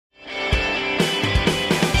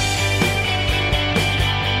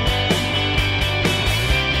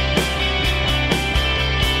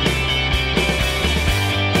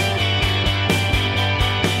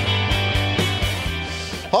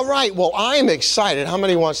right, well, I'm excited. How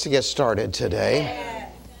many wants to get started today?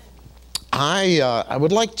 I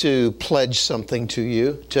would like to pledge something to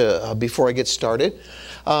you before I get started.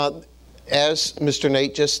 As Mr.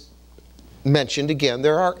 Nate just mentioned again,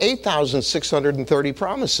 there are 8,630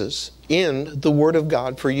 promises in the Word of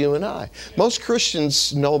God for you and I. Most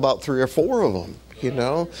Christians know about 3 or 4 of them, you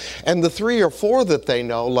know. And the 3 or 4 that they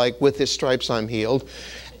know, like with His stripes I'm healed,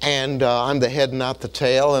 and I'm the head, not the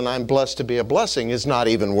tail, and I'm blessed to be a blessing, is not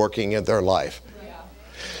even working in their life.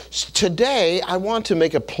 Today, I want to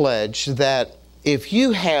make a pledge that if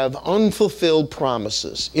you have unfulfilled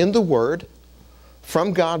promises in the Word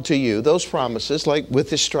from God to you, those promises, like with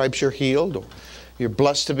His stripes you're healed, or you're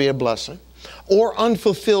blessed to be a blessing, or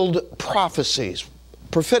unfulfilled prophecies,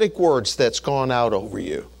 prophetic words that's gone out over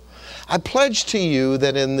you, I pledge to you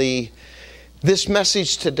that in this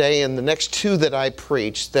message today and the next 2 that I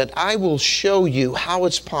preach, that I will show you how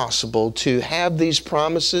it's possible to have these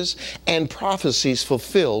promises and prophecies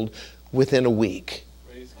fulfilled within a week.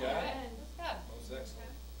 Praise God. Most excellent.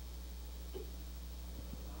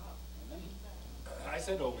 I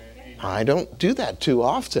said amen. I don't do that too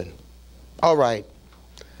often. All right.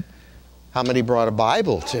 How many brought a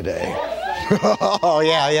Bible today? Oh,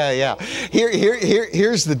 yeah.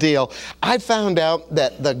 Here's the deal. I found out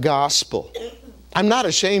that the gospel, I'm not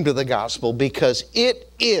ashamed of the gospel because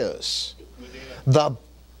it is the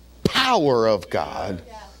power of God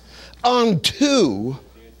unto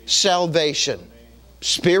salvation,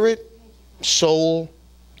 spirit, soul,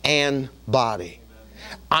 and body.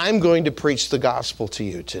 I'm going to preach the gospel to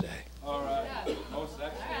you today. All right. Most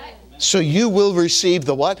excellent. So you will receive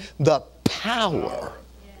the what? The power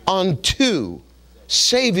unto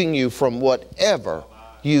saving you from whatever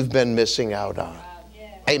you've been missing out on.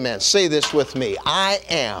 Amen. Say this with me. I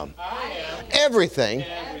am everything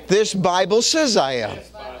this Bible says I am.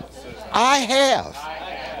 I have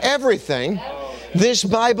everything this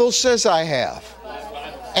Bible says I have.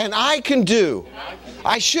 And I can do,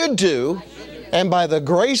 I should do, and by the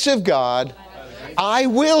grace of God, I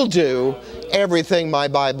will do everything my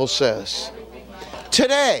Bible says.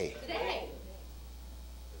 Today,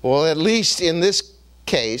 well, at least in this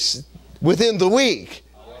case, within the week,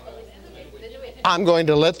 I'm going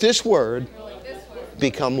to let this word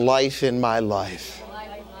become life in my life.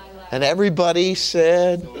 And everybody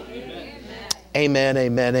said, amen,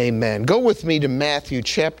 amen, amen. Go with me to Matthew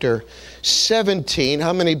chapter 17.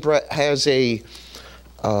 How many has an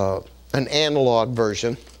analog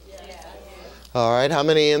version? All right. How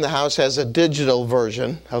many in the house has a digital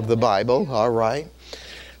version of the Bible? All right.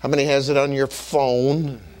 How many has it on your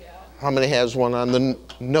phone? How many has one on the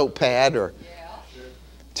notepad or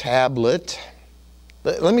tablet?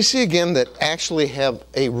 Let me see again that actually have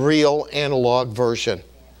a real analog version.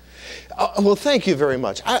 Well, thank you very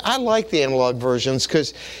much. I like the analog versions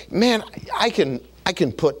because, man, I can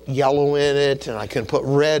put yellow in it, and I can put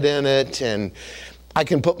red in it, and I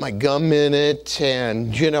can put my gum in it,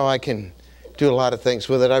 and, you know, I can do a lot of things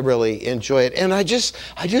with it. I really enjoy it. And I just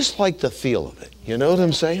like the feel of it. You know what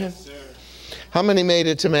I'm saying? Yes, sir. How many made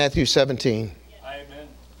it to Matthew 17? Amen.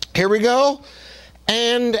 Here we go.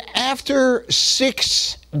 And after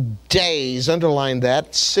 6 days, underline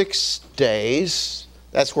that, 6 days,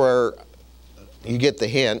 that's where you get the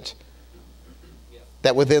hint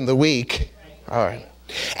that within the week. All right.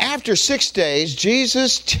 After 6 days,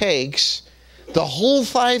 Jesus takes the whole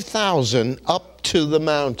 5,000 up to the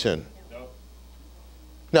mountain.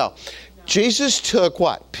 No. Jesus took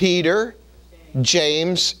what? Peter,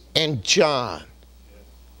 James, and John.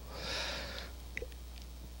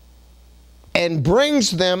 And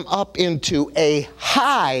brings them up into a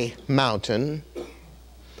high mountain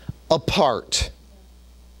apart.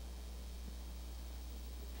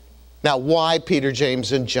 Now, why Peter,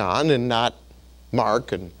 James, and John and not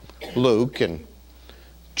Mark and Luke and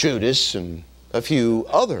Judas and a few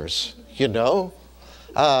others, you know?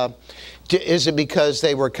 Is it because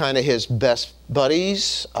they were kind of his best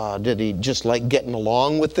buddies? Did he just like getting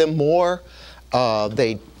along with them more?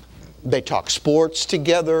 They talk sports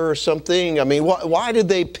together or something? I mean, why did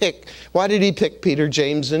he pick Peter,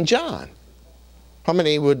 James, and John? How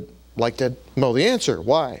many would like to know the answer?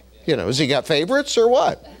 Why? You know, has he got favorites or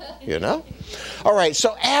what? You know? All right,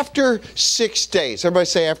 so after 6 days, everybody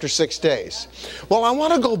say after 6 days. Well, I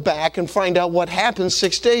want to go back and find out what happened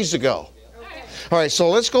 6 days ago. All right, so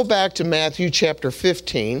let's go back to Matthew chapter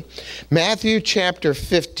 15. Matthew chapter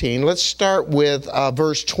 15, let's start with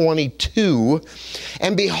verse 22.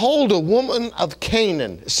 And behold, a woman of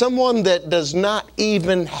Canaan, someone that does not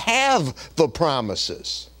even have the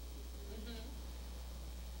promises.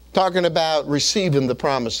 Talking about receiving the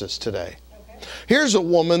promises today. Okay. Here's a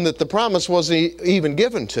woman that the promise wasn't even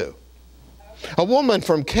given to. A woman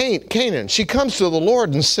from Canaan. She comes to the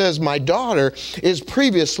Lord and says, my daughter is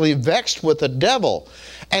previously vexed with a devil.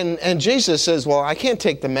 And Jesus says, well, I can't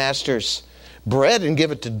take the master's bread and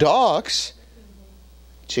give it to dogs.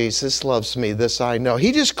 Jesus loves me, this I know.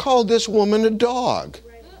 He just called this woman a dog.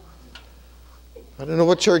 I don't know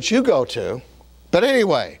what church you go to. But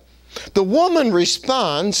anyway, the woman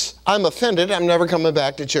responds, I'm offended, I'm never coming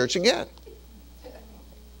back to church again.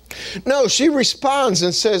 No, she responds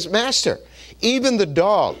and says, Master, even the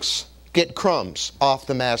dogs get crumbs off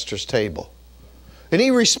the master's table. And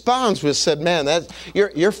he responds with, said, man,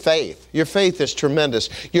 your faith is tremendous.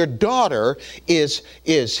 Your daughter is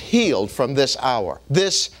healed from this hour.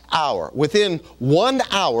 This hour. Within 1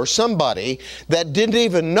 hour, somebody that didn't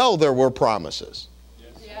even know there were promises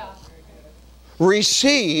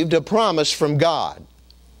received a promise from God.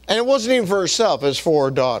 And it wasn't even for herself, it was for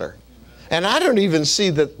her daughter. And I don't even see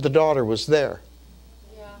that the daughter was there.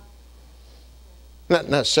 Not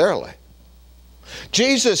necessarily.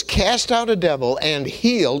 Jesus cast out a devil and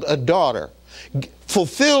healed a daughter.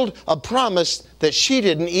 Fulfilled a promise that she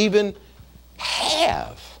didn't even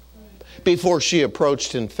have before she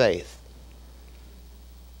approached in faith.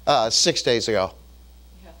 6 days ago.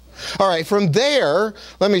 All right, from there,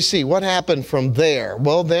 let me see, what happened from there?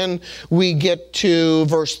 Well, then we get to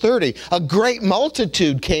verse 30. A great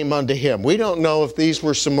multitude came unto him. We don't know if these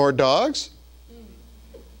were some more dogs.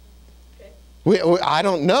 I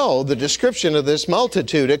don't know the description of this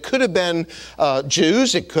multitude. It could have been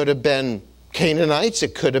Jews, it could have been Canaanites,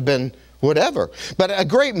 it could have been whatever. But a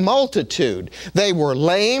great multitude. They were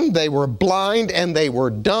lame, they were blind, and they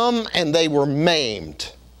were dumb, and they were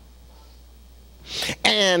maimed.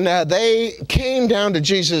 And they came down to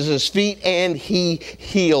Jesus' feet and he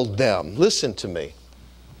healed them. Listen to me.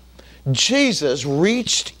 Jesus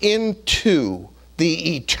reached into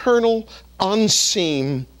the eternal,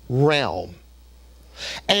 unseen realm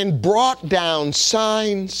and brought down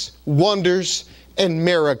signs, wonders, and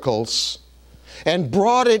miracles and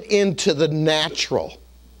brought it into the natural.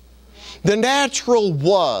 The natural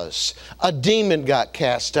was a demon got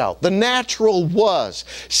cast out. The natural was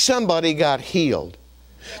somebody got healed.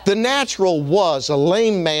 The natural was a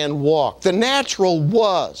lame man walked. The natural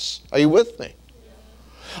was, are you with me?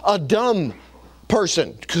 A dumb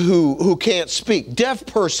person who can't speak. Deaf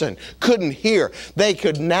person couldn't hear. They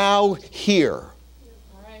could now hear.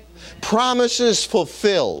 Promises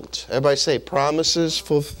fulfilled. Everybody say promises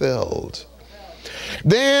fulfilled.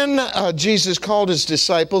 Then Jesus called his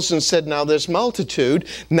disciples and said, now this multitude,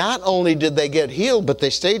 not only did they get healed, but they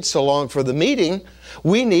stayed so long for the meeting,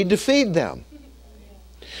 we need to feed them.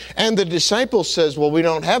 And the disciples says, well, we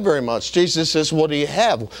don't have very much. Jesus says, what do you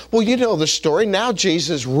have? Well, you know the story. Now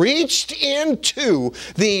Jesus reached into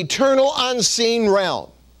the eternal unseen realm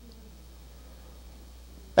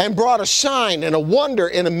and brought a sign and a wonder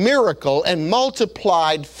and a miracle and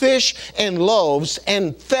multiplied fish and loaves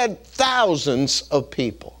and fed thousands of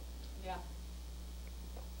people. Yeah.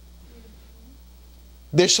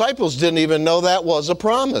 Disciples didn't even know that was a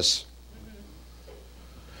promise.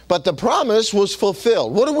 But the promise was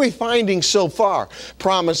fulfilled. What are we finding so far?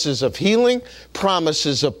 Promises of healing,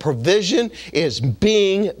 promises of provision is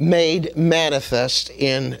being made manifest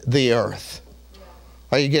in the earth.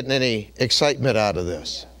 Are you getting any excitement out of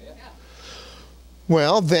this?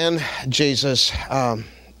 Well, then Jesus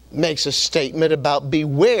makes a statement about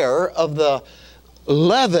beware of the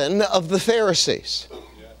leaven of the Pharisees.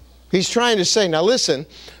 He's trying to say, now listen,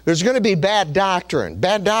 there's going to be bad doctrine.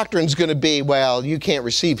 Bad doctrine's going to be, well, you can't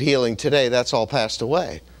receive healing today. That's all passed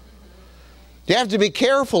away. You have to be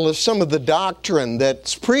careful of some of the doctrine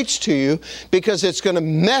that's preached to you because it's going to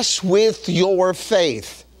mess with your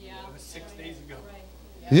faith.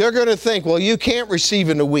 You're going to think, well, you can't receive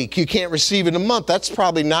in a week. You can't receive in a month. That's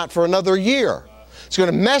probably not for another year. It's going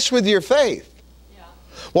to mess with your faith. Yeah.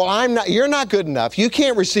 Well, you're not good enough. You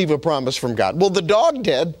can't receive a promise from God. Well, the dog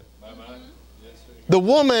did. The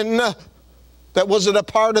woman that wasn't a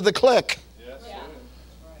part of the clique.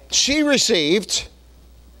 She received.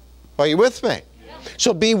 Are you with me? Yeah.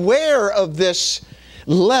 So beware of this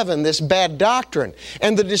leaven, this bad doctrine.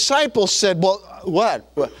 And the disciples said, well, what?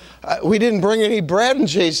 We didn't bring any bread. And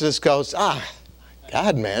Jesus goes,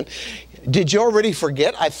 God, man, did you already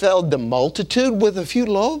forget I fed the multitude with a few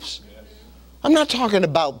loaves? Yes. I'm not talking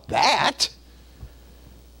about that.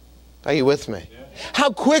 Are you with me? Yeah.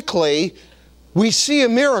 How quickly we see a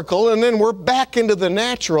miracle and then we're back into the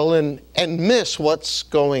natural and miss what's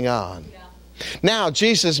going on. Yeah. Now,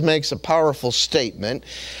 Jesus makes a powerful statement,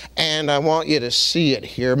 and I want you to see it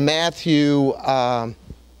here. Matthew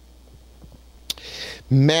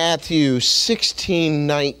Matthew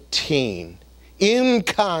 16:19 in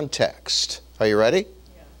context. Are you ready?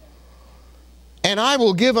 And I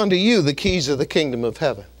will give unto you the keys of the kingdom of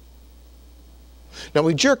heaven. Now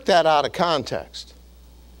we jerk that out of context.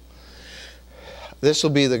 This will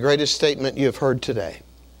be the greatest statement you've heard today.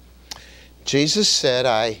 Jesus said,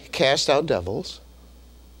 I cast out devils.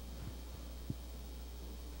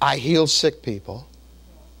 I healed sick people.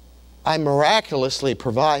 I miraculously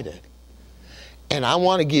provided. And I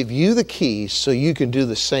want to give you the keys so you can do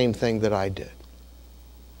the same thing that I did.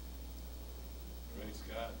 Praise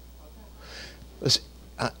God. Listen,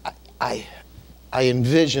 I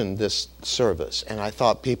envisioned this service, and I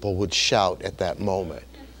thought people would shout at that moment.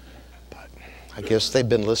 But I guess they've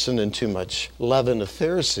been listening too much leaven of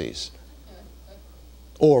Pharisees.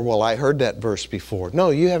 Or, well, I heard that verse before. No,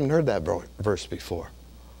 you haven't heard that verse before.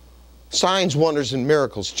 Signs, wonders, and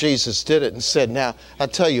miracles. Jesus did it and said, now, I'll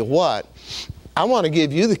tell you what, I want to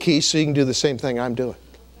give you the keys so you can do the same thing I'm doing.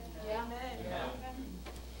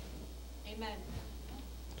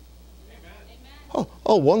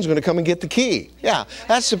 Oh, one's going to come and get the key. Yeah,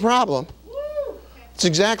 that's the problem. It's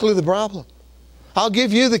exactly the problem. I'll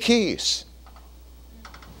give you the keys.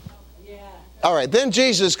 All right, then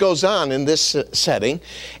Jesus goes on in this setting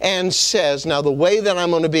and says, now the way that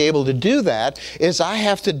I'm going to be able to do that is I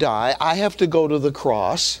have to die. I have to go to the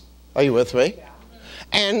cross. Are you with me?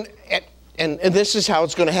 And this is how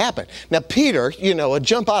it's going to happen. Now Peter, you know, a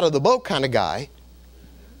jump out of the boat kind of guy,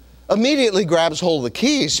 immediately grabs hold of the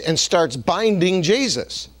keys and starts binding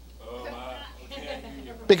Jesus.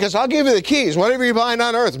 Because I'll give you the keys. Whatever you bind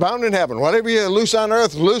on earth, bound in heaven. Whatever you loose on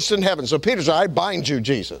earth, loosed in heaven. So Peter said, I bind you,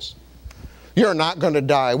 Jesus. You're not going to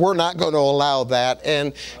die. We're not going to allow that.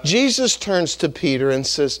 And Jesus turns to Peter and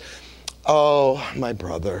says, oh, my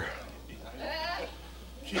brother.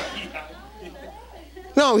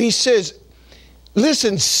 No, he says,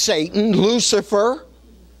 listen, Satan, Lucifer,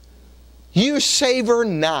 you savor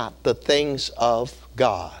not the things of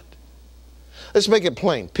God. Let's make it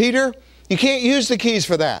plain. Peter, you can't use the keys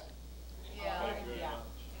for that.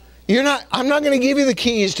 I'm not going to give you the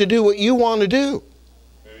keys to do what you want to do.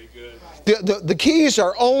 The keys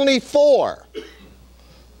are only for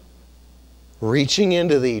reaching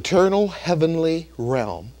into the eternal heavenly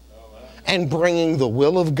realm and bringing the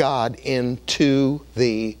will of God into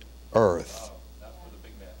the earth.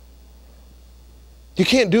 You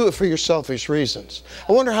can't do it for your selfish reasons.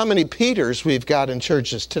 I wonder how many Peters we've got in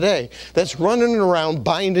churches today that's running around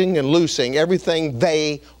binding and loosing everything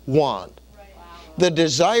they want. The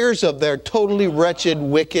desires of their totally wretched,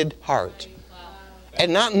 wicked heart.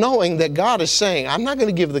 And not knowing that God is saying, I'm not going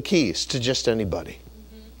to give the keys to just anybody.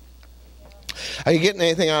 Are you getting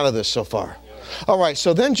anything out of this so far? All right,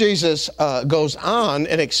 so then Jesus goes on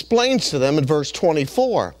and explains to them in verse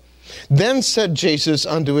 24. Then said Jesus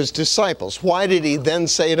unto his disciples. Why did he then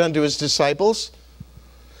say it unto his disciples?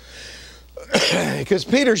 Because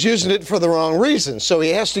Peter's using it for the wrong reason. So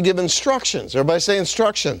he has to give instructions. Everybody say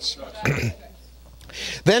instructions.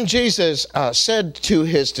 Then Jesus said to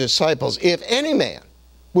his disciples, if any man,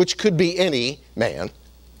 which could be any man,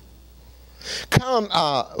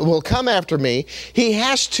 will come after me, he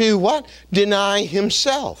has to what? Deny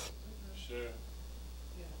himself. Sure.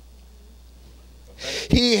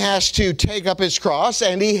 He has to take up his cross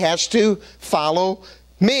and he has to follow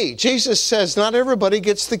me. Jesus says not everybody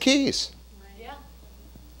gets the keys. Yeah.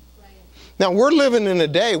 Now we're living in a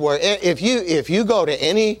day where if you go to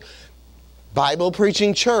any Bible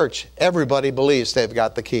preaching church, everybody believes they've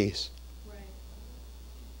got the keys. Right.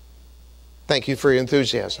 Thank you for your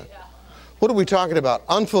enthusiasm. What are we talking about?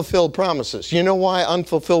 Unfulfilled promises. You know why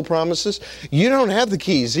unfulfilled promises? You don't have the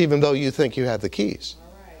keys even though you think you have the keys.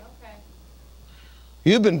 All right. Okay.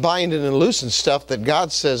 You've been binding and loosing stuff that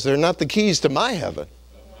God says they're not the keys to my heaven.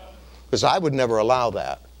 Because I would never allow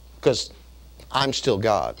that. Because I'm still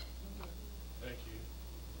God.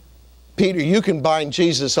 Peter, you can bind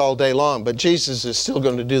Jesus all day long, but Jesus is still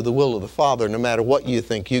going to do the will of the Father no matter what you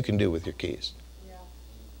think you can do with your keys. Yeah.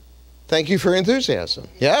 Thank you for your enthusiasm.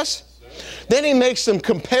 Yes? Then he makes some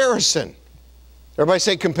comparison. Everybody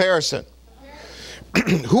say comparison.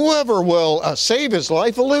 Whoever will save his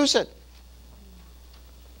life will lose it.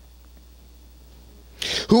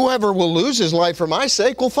 Whoever will lose his life for my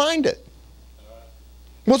sake will find it.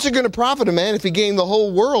 What's it going to profit a man if he gain the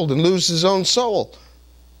whole world and lose his own soul?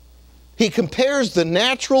 He compares the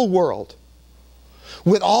natural world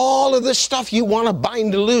with all of this stuff you want to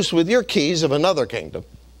bind and loose with your keys of another kingdom.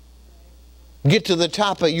 Get to the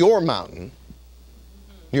top of your mountain,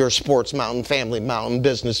 your sports mountain, family mountain,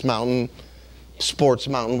 business mountain, sports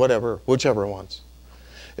mountain, whatever, whichever ones.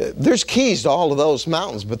 There's keys to all of those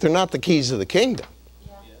mountains, but they're not the keys of the kingdom.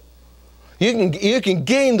 You can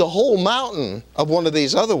gain the whole mountain of one of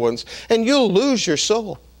these other ones, and you'll lose your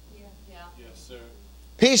soul. Yes, sir.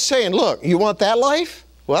 He's saying, look, you want that life?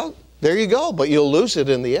 Well, there you go, but you'll lose it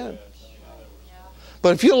in the end.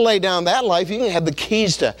 But if you'll lay down that life, you can have the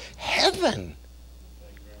keys to heaven.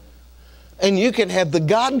 And you can have the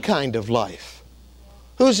God kind of life.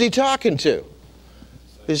 Who's he talking to?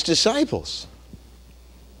 His disciples.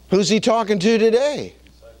 Who's he talking to today?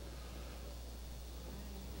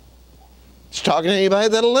 He's talking to anybody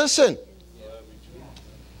that'll listen.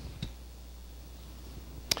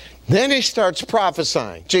 Then he starts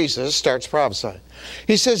prophesying. Jesus starts prophesying.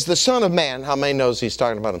 He says, the Son of Man, how many knows he's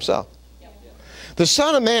talking about himself? The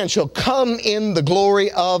Son of Man shall come in the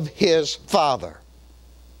glory of his Father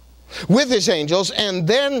with his angels, and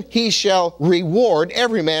then he shall reward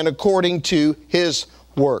every man according to his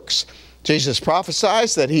works. Jesus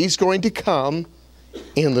prophesies that he's going to come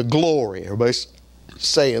in the glory. Everybody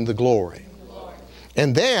say in the glory.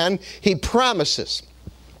 And then he promises.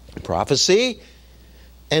 Prophecy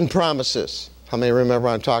and promises. How many remember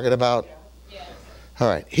what I'm talking about? Yes. All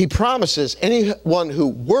right. He promises anyone who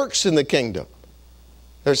works in the kingdom.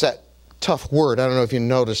 There's that tough word. I don't know if you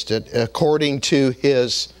noticed it. According to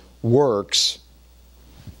his works.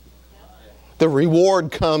 The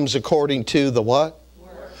reward comes according to the what?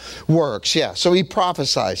 Works, yeah. So he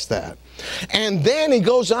prophesies that. And then he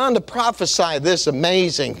goes on to prophesy this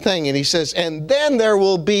amazing thing. And he says, and then there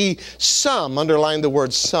will be some, underline the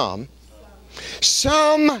word some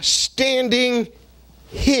standing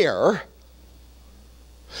here,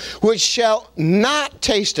 which shall not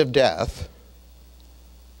taste of death,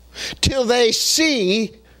 till they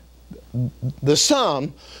see, the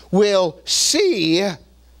some will see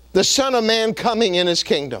the Son of Man coming in his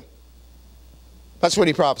kingdom. That's what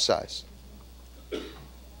he prophesies.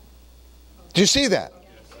 Do you see that?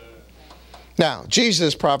 Now,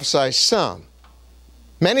 Jesus prophesies some.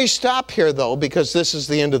 Many stop here, though, because this is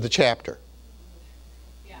the end of the chapter.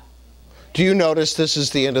 Do you notice this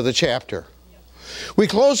is the end of the chapter? We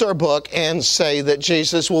close our book and say that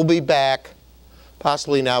Jesus will be back.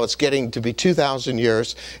 Possibly now it's getting to be 2,000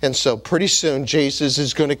 years. And so pretty soon Jesus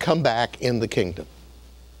is going to come back in the kingdom.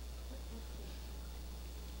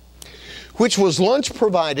 Which was lunch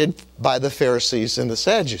provided by the Pharisees and the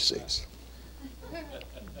Sadducees.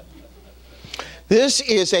 This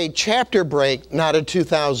is a chapter break, not a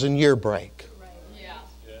 2,000-year break.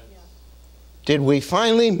 Did we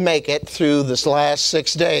finally make it through this last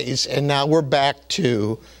 6 days, and now we're back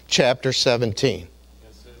to chapter 17?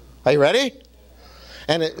 Are you ready?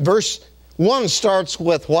 And verse 1 starts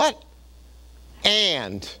with what?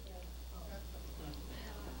 And.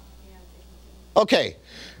 Okay.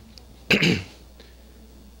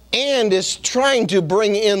 And is trying to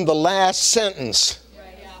bring in the last sentence.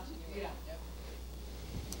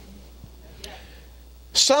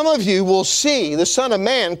 Some of you will see the Son of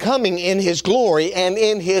Man coming in his glory and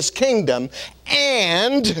in his kingdom.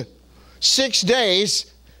 And 6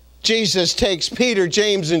 days, Jesus takes Peter,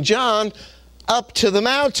 James, and John up to the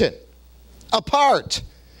mountain, apart,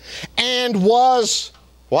 and was,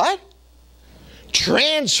 what?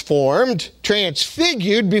 Transformed,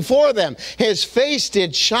 transfigured before them. His face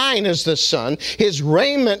did shine as the sun. His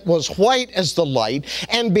raiment was white as the light.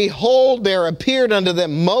 And behold, there appeared unto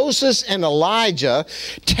them Moses and Elijah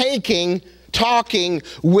talking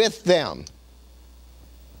with them.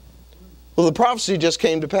 Well, the prophecy just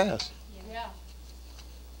came to pass. Yeah.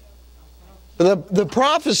 The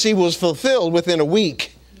prophecy was fulfilled within a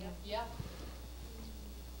week. Yeah.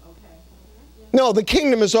 Okay. No, the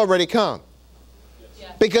kingdom has already come.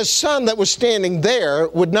 Because some that was standing there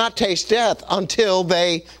would not taste death until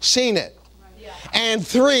they seen it. Yeah. And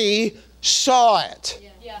 3 saw it.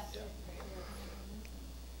 Yeah.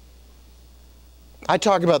 I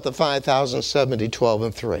talk about the 5,000, 70, 12,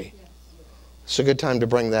 and 3. It's a good time to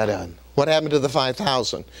bring that in. What happened to the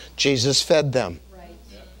 5,000? Jesus fed them. Right.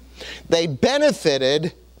 They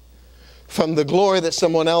benefited from the glory that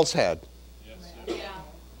someone else had.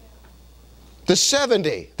 The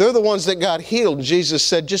 70, they're the ones that got healed. And Jesus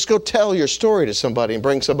said, just go tell your story to somebody and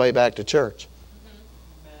bring somebody back to church.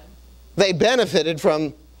 They benefited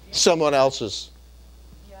from someone else's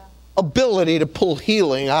ability to pull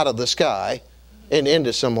healing out of the sky and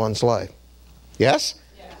into someone's life. Yes?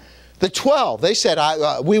 Yeah. The 12, they said,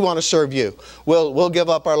 we want to serve you. We'll give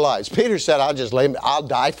up our lives. Peter said, I'll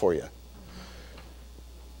die for you.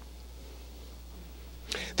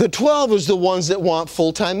 The 12 is the ones that want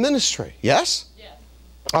full-time ministry. Yes? Yes.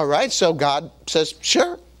 All right, so God says,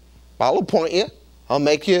 sure, I'll appoint you. I'll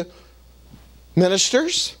make you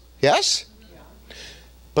ministers. Yes? Yeah.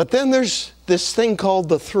 But then there's this thing called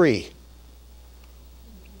the 3.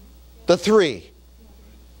 The three.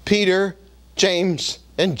 Peter, James,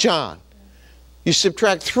 and John. You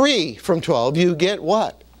subtract 3 from 12, you get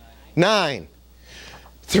what? 9.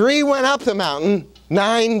 3 went up the mountain,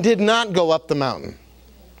 9 did not go up the mountain.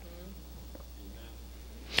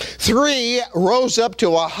 3 rose up to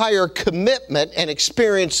a higher commitment and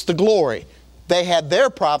experienced the glory. They had their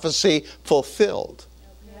prophecy fulfilled.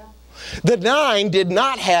 The 9 did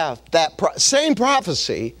not have that same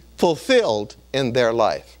prophecy fulfilled in their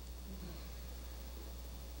life.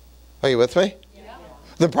 Are you with me? Yeah.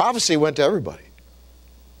 The prophecy went to everybody.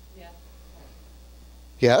 Yeah.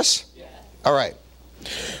 Yes? Yeah. All right.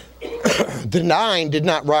 The 9 did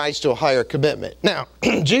not rise to a higher commitment. Now,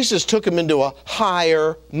 Jesus took him into a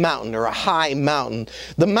higher mountain, or a high mountain.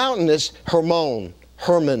 The mountain is Hermon,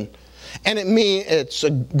 and it's a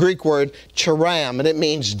Greek word, charam, and it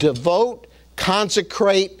means devote,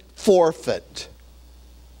 consecrate, forfeit.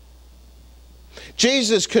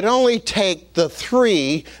 Jesus could only take the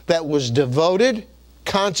 3 that was devoted,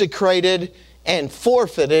 consecrated, and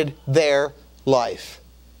forfeited their life.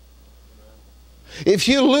 If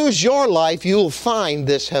you lose your life, you will find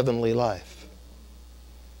this heavenly life.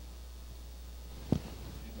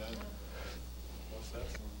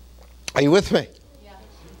 Are you with me? Yeah.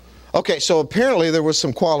 Okay, so apparently there was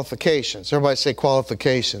some qualifications. Everybody say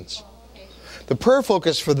qualifications. The prayer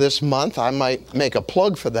focus for this month, I might make a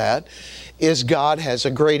plug for that, is God has a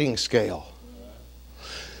grading scale.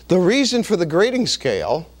 The reason for the grading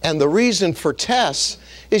scale and the reason for tests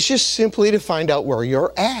is just simply to find out where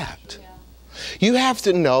you're at. You have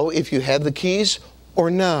to know if you have the keys or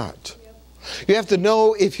not. You have to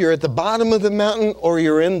know if you're at the bottom of the mountain or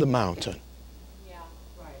you're in the mountain.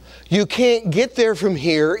 You can't get there from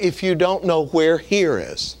here if you don't know where here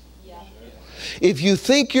is. If you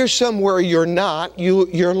think you're somewhere you're not,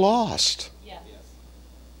 you're lost.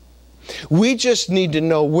 We just need to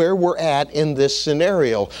know where we're at in this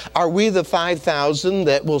scenario. Are we the 5,000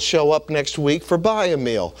 that will show up next week for Buy a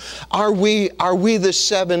Meal? Are we the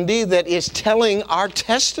 70 that is telling our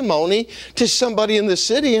testimony to somebody in the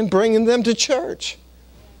city and bringing them to church?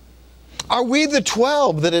 Are we the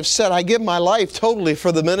 12 that have said, I give my life totally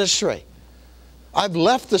for the ministry? I've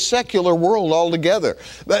left the secular world altogether.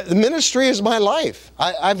 The ministry is my life.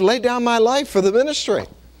 I've laid down my life for the ministry.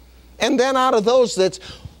 And then out of those that's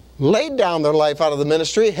laid down their life out of the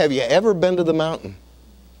ministry, have you ever been to the mountain?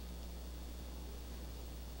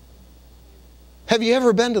 Have you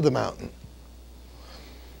ever been to the mountain?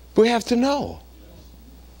 We have to know.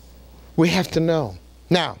 We have to know.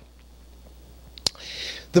 Now,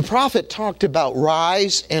 the prophet talked about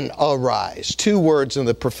rise and arise. 2 words in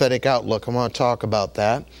the prophetic outlook. I want to talk about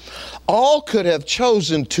that. All could have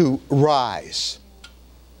chosen to rise.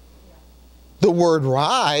 The word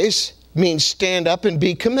rise means stand up and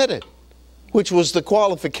be committed, which was the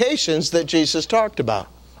qualifications that Jesus talked about.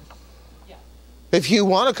 Yeah. If you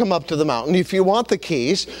want to come up to the mountain, if you want the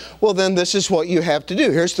keys, well then this is what you have to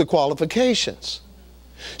do. Here's the qualifications.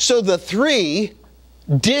 So the 3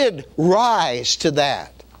 did rise to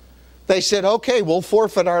that. They said, okay, we'll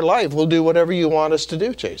forfeit our life. We'll do whatever you want us to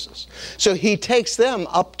do, Jesus. So he takes them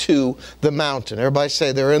up to the mountain. Everybody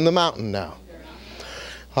say they're in the mountain now.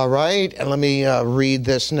 All right, and let me read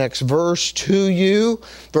this next verse to you.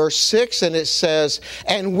 Verse 6, and it says,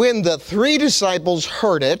 and when the 3 disciples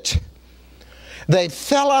heard it, they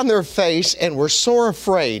fell on their face and were sore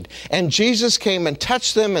afraid. And Jesus came and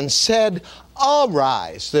touched them and said,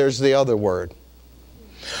 arise. There's the other word.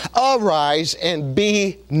 Arise and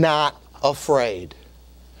be not afraid.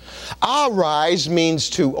 Arise means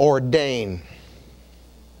to ordain.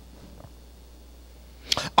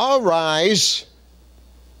 Arise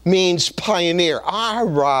means pioneer.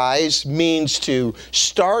 Arise means to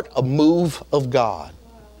start a move of God.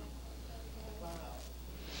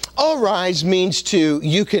 Arise means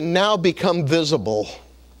you can now become visible.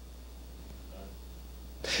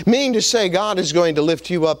 Meaning to say God is going to lift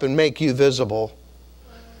you up and make you visible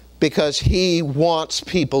because He wants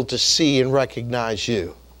people to see and recognize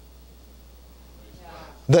you.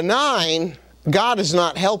 The 9, God is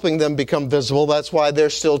not helping them become visible. That's why they're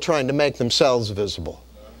still trying to make themselves visible.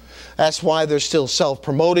 That's why they're still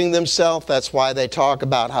self-promoting themselves. That's why they talk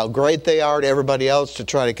about how great they are to everybody else to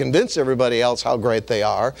try to convince everybody else how great they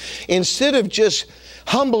are. Instead of just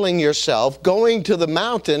humbling yourself, going to the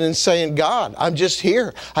mountain and saying, God, I'm just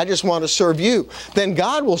here. I just want to serve you. Then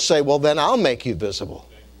God will say, well, then I'll make you visible.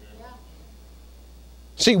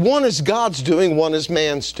 See, one is God's doing, one is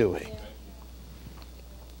man's doing.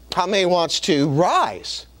 How many wants to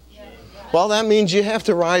rise? Well, that means you have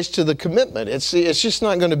to rise to the commitment. It's just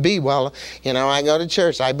not going to be, well, I go to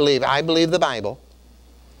church. I believe the Bible.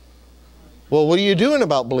 Well, what are you doing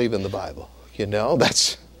about believing the Bible? You know,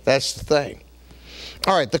 that's the thing.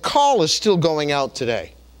 All right, the call is still going out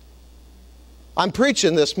today. I'm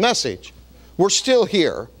preaching this message. We're still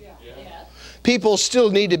here. People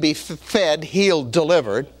still need to be fed, healed,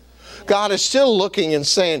 delivered. God is still looking and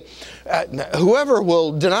saying, whoever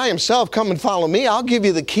will deny himself, come and follow me. I'll give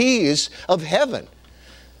you the keys of heaven.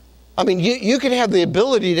 I mean, you can have the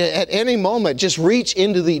ability to, at any moment, just reach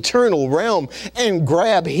into the eternal realm and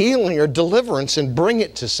grab healing or deliverance and bring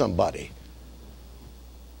it to somebody.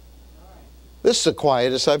 This is the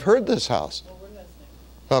quietest I've heard this house.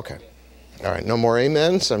 Okay. All right, no more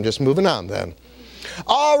amens. I'm just moving on then.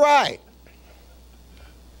 All right.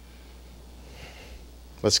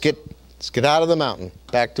 Let's get out of the mountain.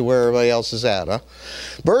 Back to where everybody else is at, huh?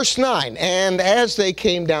 Verse 9, and as they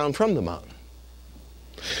came down from the mountain.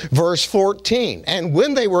 Verse 14, and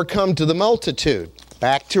when they were come to the multitude,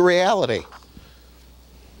 back to reality.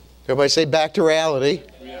 Everybody say back to reality.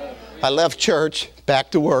 I left church,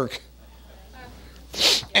 back to work.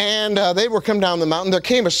 And they were come down the mountain. There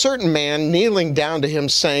came a certain man kneeling down to him,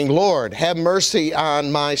 saying, Lord, have mercy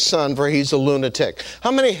on my son, for he's a lunatic.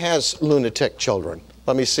 How many has lunatic children?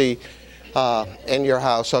 Let me see. In your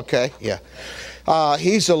house, okay? Yeah.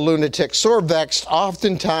 He's a lunatic, sore vexed.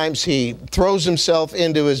 Oftentimes he throws himself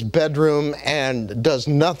into his bedroom and does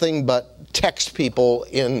nothing but text people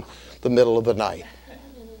in the middle of the night.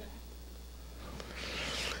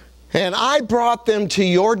 And I brought them to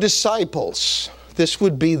your disciples. This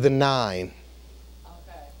would be the 9.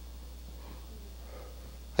 Okay.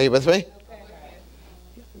 Are you with me? Okay.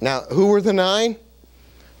 Now, who were the 9?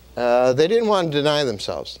 They didn't want to deny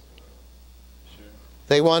themselves.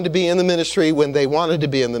 They wanted to be in the ministry when they wanted to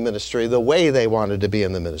be in the ministry, the way they wanted to be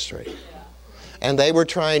in the ministry. Yeah. And they were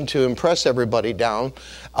trying to impress everybody down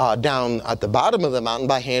at the bottom of the mountain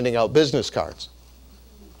by handing out business cards.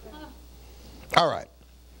 All right.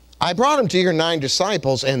 I brought them to your 9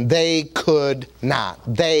 disciples, and they could not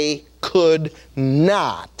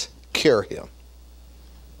cure him.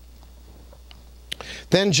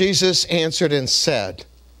 Then Jesus answered and said,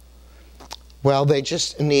 well, they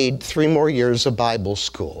just need 3 more years of Bible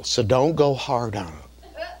school, so don't go hard on them.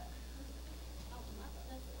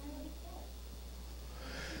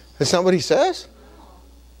 That's not what he says?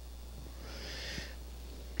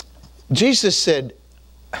 Jesus said,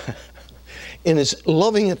 in as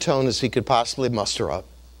loving a tone as he could possibly muster up,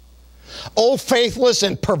 "O faithless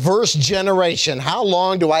and perverse generation, how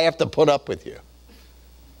long do I have to put up with you?"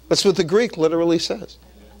 That's what the Greek literally says.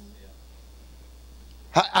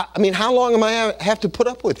 I mean, how long am I have to put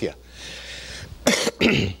up with you?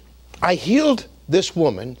 I healed this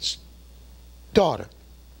woman's daughter.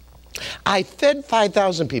 I fed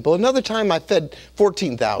 5,000 people. Another time I fed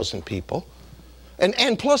 14,000 people.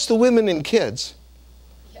 And plus the women and kids.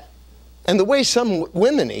 And the way some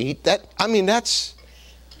women eat, that's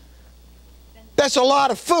a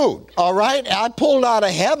lot of food, all right? I pulled out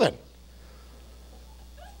of heaven.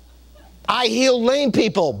 I healed lame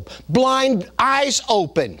people, blind eyes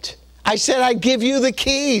opened. I said I'd give you the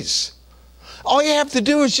keys. All you have to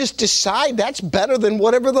do is just decide. That's better than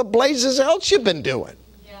whatever the blazes else you've been doing.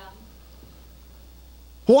 Yeah.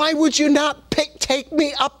 Why would you not take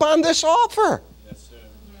me up on this offer? Yes, sir.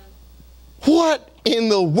 What in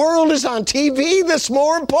the world is on TV that's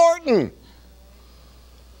more important?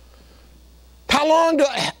 How long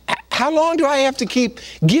do I have to keep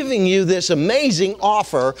giving you this amazing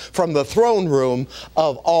offer from the throne room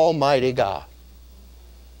of Almighty God?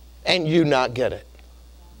 And you not get it?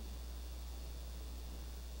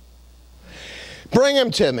 Bring him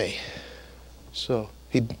to me. So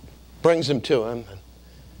he brings him to him. And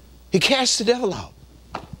he casts the devil out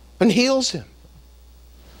and heals him.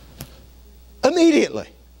 Immediately.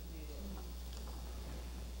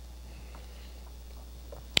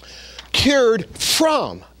 Cured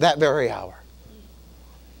from that very hour.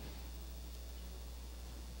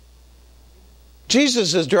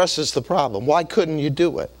 Jesus addresses the problem. Why couldn't you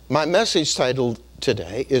do it? My message title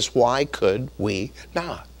today is, why could we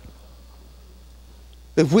not?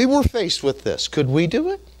 If we were faced with this, could we do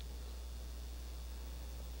it?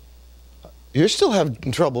 You're still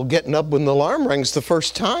having trouble getting up when the alarm rings the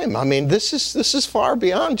first time. I mean, this is far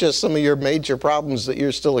beyond just some of your major problems that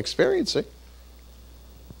you're still experiencing.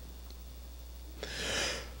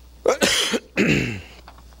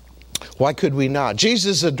 Why could we not?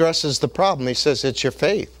 Jesus addresses the problem. He says it's your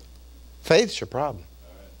faith. Faith's your problem.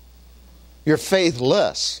 You're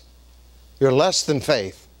faithless. You're less than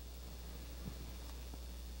faith.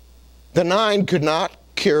 The 9 could not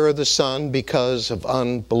cure the son because of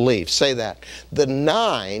unbelief. Say that. The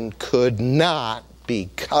 9 could not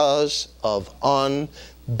because of unbelief.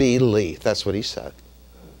 believe. That's what he said.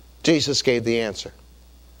 Jesus gave the answer.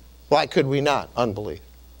 Why could we not? Unbelief.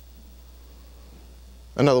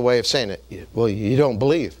 Another way of saying it, well, you don't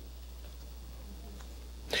believe.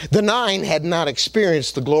 The 9 had not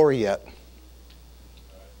experienced the glory yet.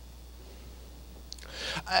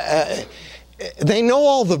 They know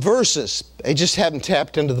all the verses. They just haven't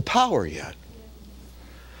tapped into the power yet.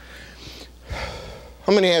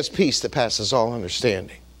 How many has peace that passes all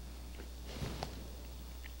understanding?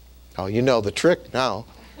 Oh, you know the trick now.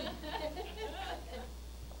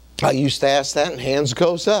 I used to ask that and hands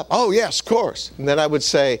goes up. Oh, yes, of course. And then I would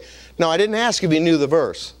say, no, I didn't ask if you knew the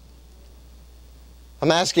verse.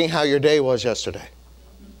 I'm asking how your day was yesterday.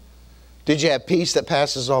 Did you have peace that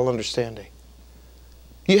passes all understanding?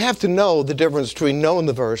 You have to know the difference between knowing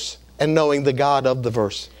the verse and knowing the God of the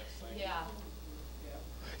verse. Yeah.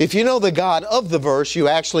 If you know the God of the verse, you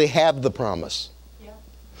actually have the promise. Yeah.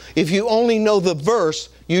 If you only know the verse,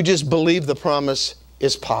 you just believe the promise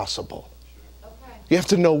is possible. Okay. You have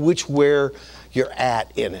to know where you're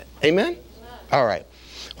at in it. Amen? All right.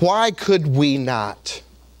 Why could we not?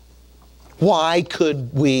 Why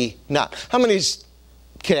could we not? How many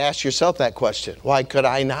can ask yourself that question? Why could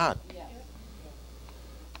I not?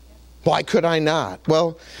 Why could I not?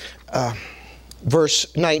 Well,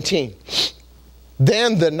 verse 19.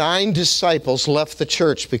 Then the 9 disciples left the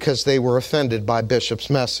church because they were offended by Bishop's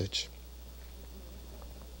message.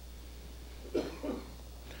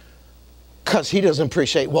 Because he doesn't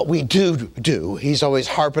appreciate what we do. He's always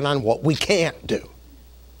harping on what we can't do.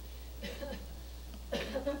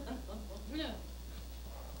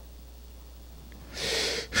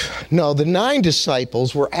 No, the 9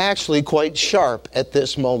 disciples were actually quite sharp at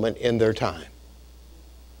this moment in their time.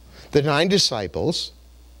 The 9 disciples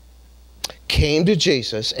came to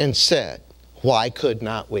Jesus and said, why could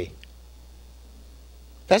not we?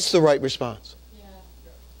 That's the right response. Yeah.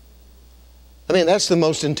 I mean, that's the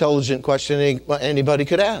most intelligent question anybody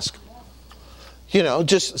could ask. You know,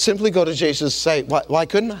 just simply go to Jesus and say, why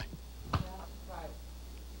couldn't I? Yeah. Right.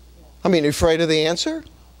 I mean, are you afraid of the answer?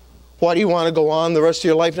 Why do you want to go on the rest of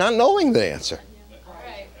your life not knowing the answer? All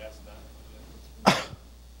right.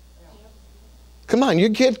 Come on, your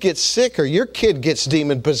kid gets sick or your kid gets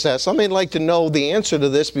demon possessed. Somebody'd like to know the answer to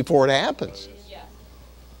this before it happens. Yeah.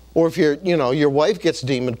 Or if your wife gets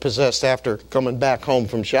demon possessed after coming back home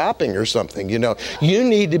from shopping or something, you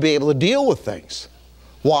need to be able to deal with things.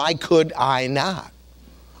 Why could I not?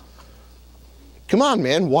 Come on,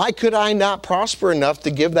 man, why could I not prosper enough to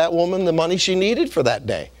give that woman the money she needed for that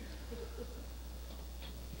day?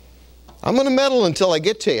 I'm going to meddle until I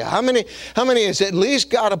get to you. How many has at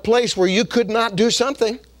least got a place where you could not do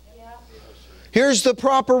something? Yeah. Here's the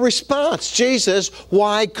proper response. Jesus,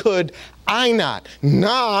 why could I not?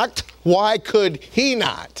 Not, why could he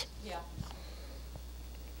not? Yeah.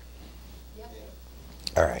 Yeah.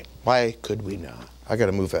 All right, why could we not? I got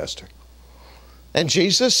to move faster. And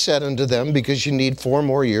Jesus said unto them, because you need 4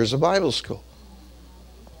 more years of Bible school.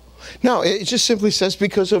 No, it just simply says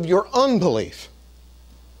because of your unbelief.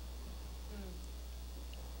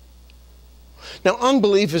 Now,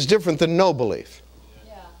 unbelief is different than no belief.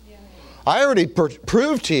 Yeah. Yeah. I already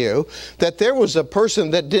proved to you that there was a person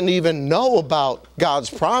that didn't even know about God's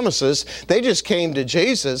promises. They just came to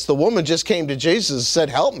Jesus. The woman just came to Jesus and said,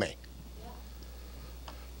 help me.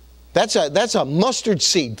 That's a mustard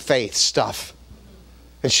seed faith stuff.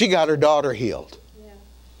 And she got her daughter healed. Yeah.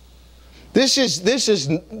 This is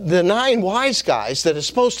the 9 wise guys that are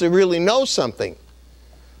supposed to really know something.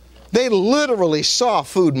 They literally saw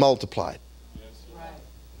food multiplied.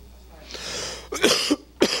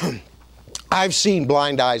 I've seen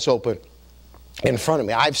blind eyes open in front of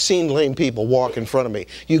me. I've seen lame people walk in front of me.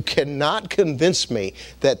 You cannot convince me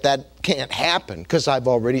that that can't happen because I've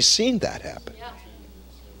already seen that happen. Yeah.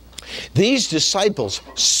 These disciples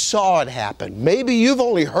saw it happen. Maybe you've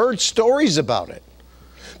only heard stories about it,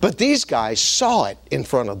 but these guys saw it in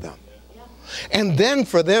front of them. Yeah. And then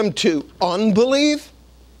for them to unbelieve,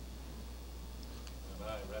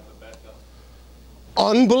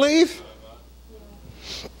 unbelief,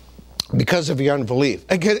 because of your unbelief.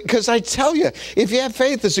 Because I tell you, if you have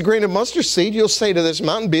faith as a grain of mustard seed, you'll say to this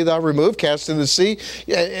mountain, be thou removed, cast in the sea.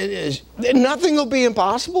 Nothing will be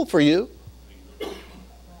impossible for you.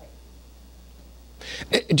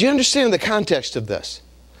 Do you understand the context of this?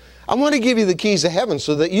 I want to give you the keys of heaven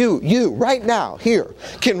so that you right now, here,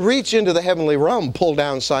 can reach into the heavenly realm, pull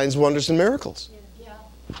down signs, wonders, and miracles. Yeah.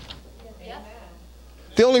 Yeah.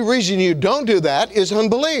 The only reason you don't do that is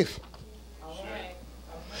unbelief. Right.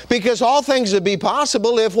 Because all things would be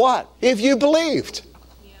possible if what? If you believed.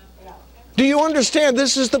 Do you understand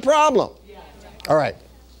this is the problem? All right.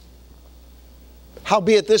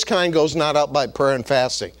 Howbeit this kind goes not out by prayer and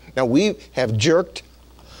fasting. Now we have jerked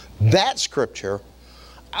that scripture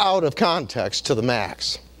out of context to the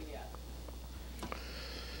max.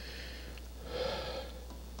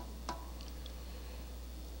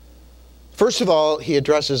 First of all, he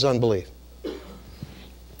addresses unbelief.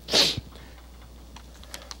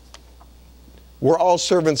 We're all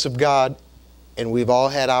servants of God, and we've all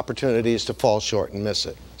had opportunities to fall short and miss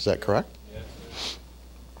it. Is that correct? Yes, sir.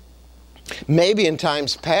 Maybe in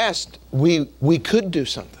times past, we could do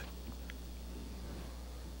something.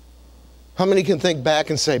 How many can think back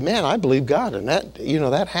and say, man, I believe God, and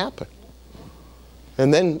that happened.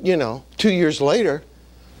 And then, 2 years later,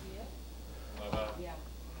 Bye-bye.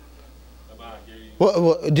 Bye-bye. Gary.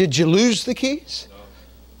 well, did you lose the keys?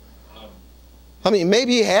 No. I mean,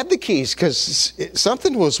 maybe you had the keys because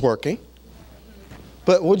something was working.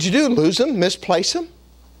 But what'd you do? Lose them? Misplace them?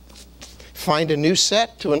 Find a new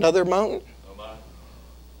set to another mountain? Bye-bye.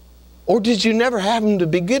 Or did you never have them to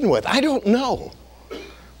begin with? I don't know.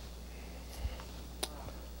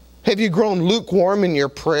 Have you grown lukewarm in your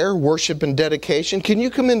prayer, worship, and dedication? Can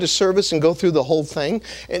you come into service and go through the whole thing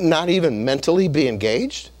and not even mentally be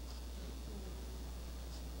engaged?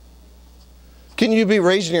 Can you be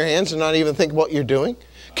raising your hands and not even think what you're doing?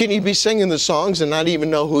 Can you be singing the songs and not even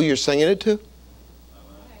know who you're singing it to?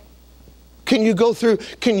 Can you go through,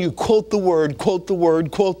 can you quote the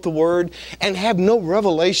word, and have no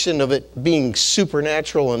revelation of it being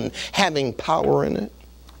supernatural and having power in it?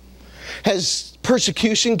 Has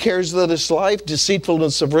persecution, cares of this life,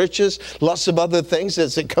 deceitfulness of riches, lust of other things,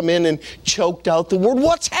 as it come in and choked out the word?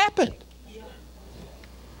 What's happened?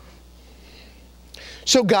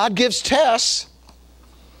 So God gives tests.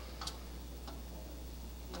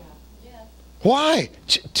 Why?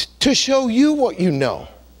 To show you what you know.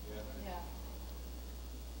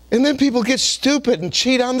 And then people get stupid and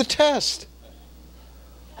cheat on the test.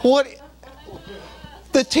 What?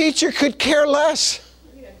 The teacher could care less.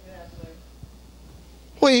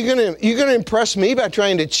 Well, you're gonna impress me by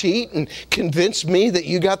trying to cheat and convince me that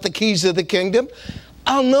you got the keys of the kingdom?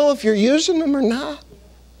 I'll know if you're using them or not.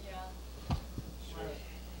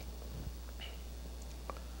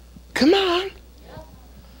 Come on.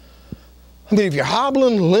 I mean, if you're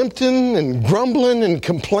hobbling, limping, and grumbling and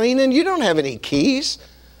complaining, you don't have any keys.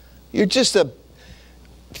 You're just a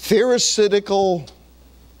pharisaical,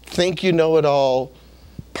 think-you-know-it-all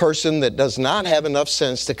person that does not have enough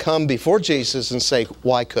sense to come before Jesus and say,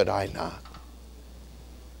 why could I not?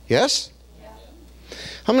 Yes? Yeah.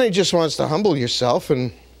 How many just wants to humble yourself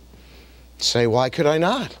and say, why could I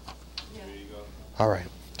not? There you go. All right.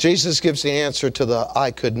 Jesus gives the answer to the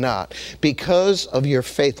I could not. Because of your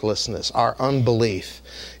faithlessness, our unbelief.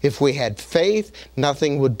 If we had faith,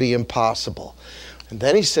 nothing would be impossible. And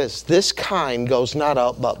then he says, this kind goes not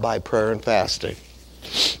out but by prayer and fasting.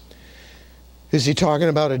 Is he talking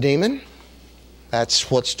about a demon? That's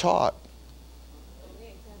what's taught.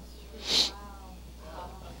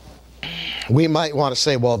 We might want to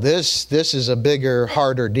say, well, this is a bigger,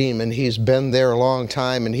 harder demon. He's been there a long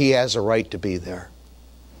time and he has a right to be there.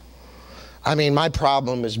 I mean, my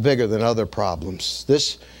problem is bigger than other problems.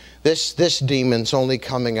 This demon's only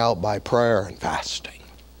coming out by prayer and fasting.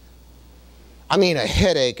 I mean, a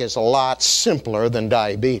headache is a lot simpler than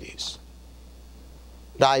diabetes.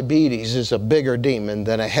 Diabetes is a bigger demon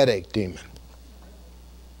than a headache demon.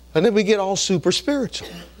 And then we get all super spiritual.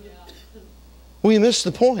 We miss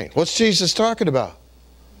the point. What's Jesus talking about?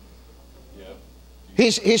 Yeah.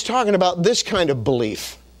 He's talking about this kind of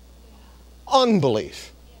belief.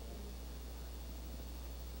 Unbelief.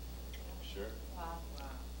 Sure.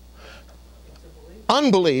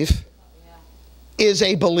 Unbelief is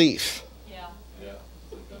a belief. Yeah.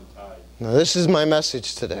 It's untied. Now, this is my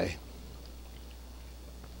message today.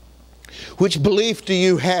 Which belief do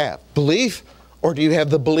you have? Belief, or do you have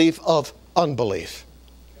the belief of unbelief?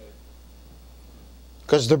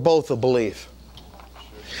 Because they're both a belief.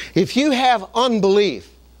 If you have unbelief,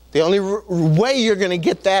 the only way you're going to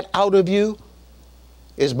get that out of you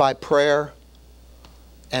is by prayer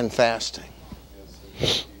and fasting. Yes, sir.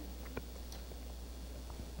 Yes,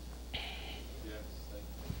 thank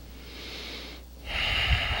you.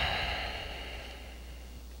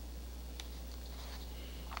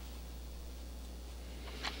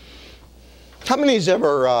 How many has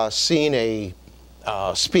ever seen a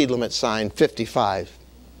speed limit sign 55?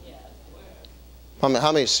 How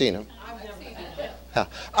many has seen them? Yeah.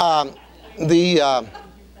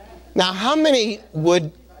 Now, how many,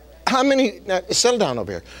 now, settle down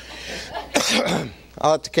over here.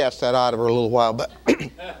 I'll have to cast that out of her a little while, but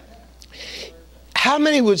how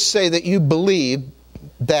many would say that you believe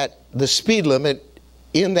that the speed limit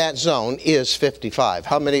in that zone is 55.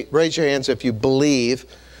 How many, raise your hands if you believe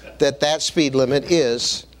that that speed limit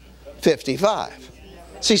is 55.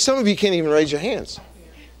 See, some of you can't even raise your hands.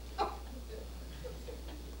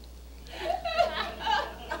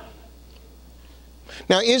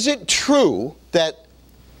 Now, is it true that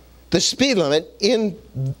the speed limit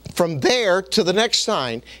from there to the next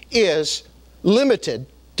sign is limited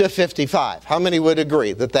to 55? How many would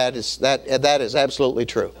agree that that is absolutely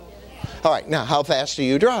true? All right, now how fast do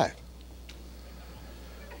you drive?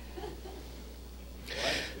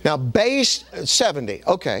 Now, base 70.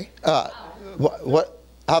 Okay. What?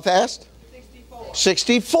 How fast? 64.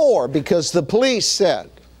 64, because the police said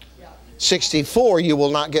 64, you will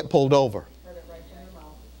not get pulled over. Heard it right from your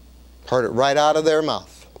mouth. Heard it right out of their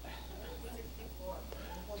mouth.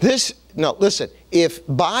 No, listen, if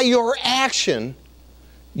by your action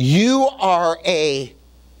you are a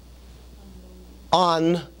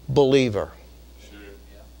unbeliever,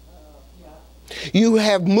 you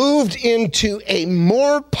have moved into a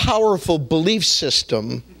more powerful belief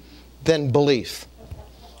system than belief.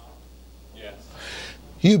 Yes.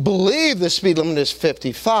 You believe the speed limit is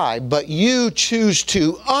 55, but you choose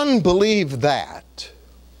to unbelieve that.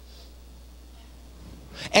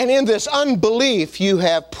 And in this unbelief, you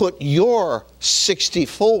have put your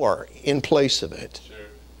 64 in place of it. Sure.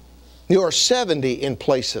 Your 70 in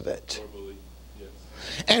place of it. Or believe. Yes.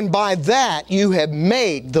 And by that, you have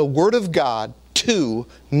made the Word of God to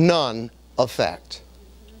none effect.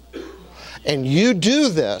 And you do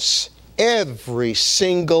this every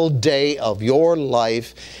single day of your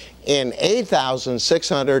life in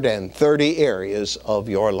 8,630 areas of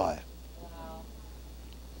your life.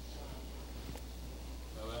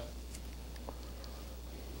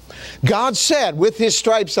 God said, with His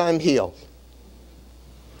stripes I'm healed.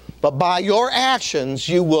 But by your actions,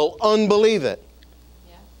 you will unbelieve it.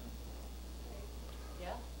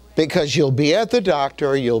 Because you'll be at the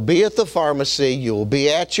doctor, you'll be at the pharmacy, you'll be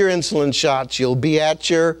at your insulin shots, you'll be at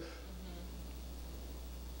your...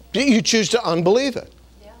 You choose to unbelieve it.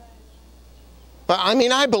 I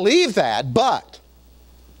mean, I believe that, but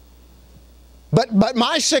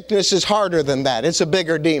my sickness is harder than that. It's a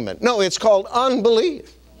bigger demon. No, it's called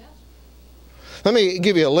unbelief. Let me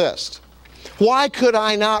give you a list. Why could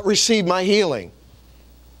I not receive my healing?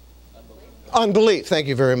 Unbelief. Thank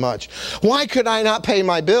you very much. Why could I not pay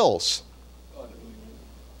my bills?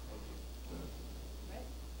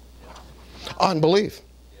 Unbelief.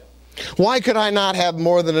 Why could I not have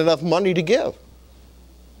more than enough money to give?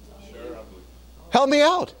 Help me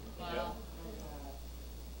out.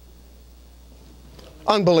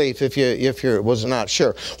 Unbelief, if you was not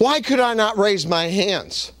sure. Why could I not raise my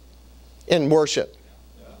hands in worship?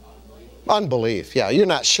 Unbelief. Yeah, you're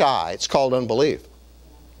not shy. It's called unbelief.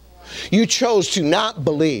 You chose to not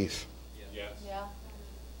believe. Yes.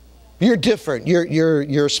 You're different.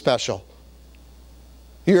 You're special.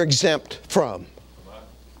 You're exempt from.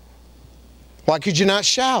 Why could you not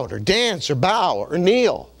shout or dance or bow or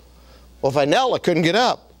kneel? Well, if I knelt, I couldn't get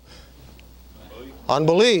up.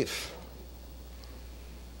 Unbelief.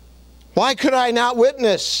 Why could I not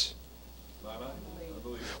witness?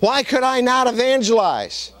 Why could I not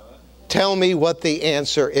evangelize? Tell me what the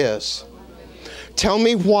answer is. Tell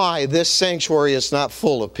me why this sanctuary is not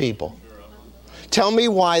full of people. Tell me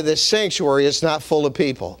why this sanctuary is not full of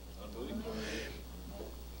people.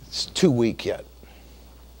 It's too weak yet.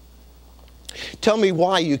 Tell me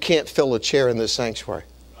why you can't fill a chair in this sanctuary.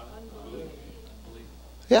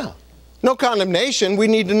 Yeah. No condemnation. We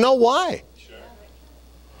need to know why.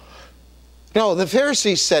 No, the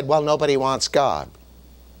Pharisees said, well, nobody wants God.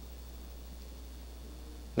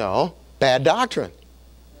 No, bad doctrine.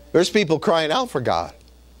 There's people crying out for God.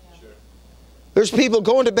 There's people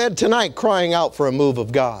going to bed tonight crying out for a move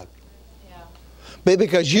of God. But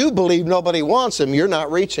because you believe nobody wants them, you're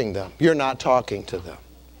not reaching them. You're not talking to them.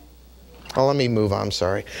 Oh, let me move on, I'm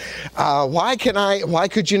sorry. Why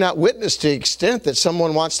could you not witness to the extent that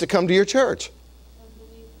someone wants to come to your church?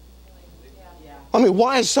 I mean,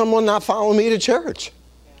 why is someone not following me to church?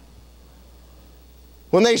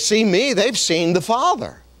 When they see me, they've seen the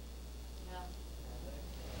Father.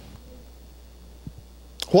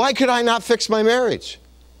 Why could I not fix my marriage?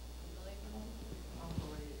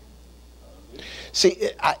 See,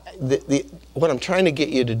 what I'm trying to get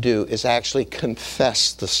you to do is actually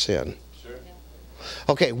confess the sin.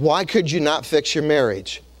 Okay, why could you not fix your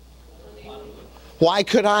marriage? Why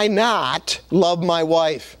could I not love my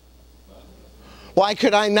wife? Why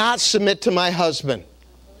could I not submit to my husband?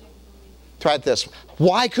 Try it this.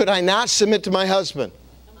 Why could I not submit to my husband?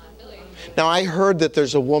 Now, I heard that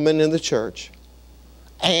there's a woman in the church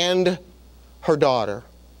and her daughter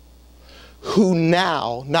who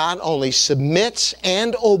now not only submits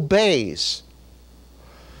and obeys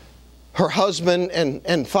her husband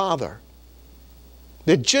and father.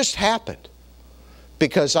 It just happened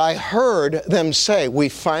because I heard them say, we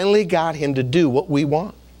finally got him to do what we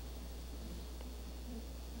want.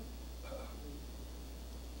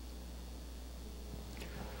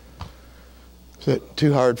 Is it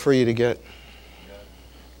too hard for you to get?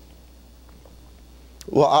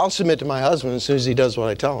 Well, I'll submit to my husband as soon as he does what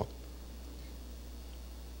I tell him.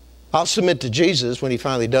 I'll submit to Jesus when he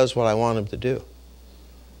finally does what I want him to do.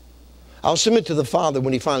 I'll submit to the Father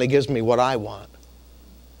when he finally gives me what I want.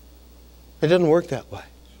 It doesn't work that way.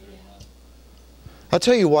 I'll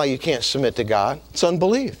tell you why you can't submit to God. It's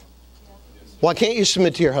unbelief. Why can't you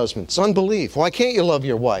submit to your husband? It's unbelief. Why can't you love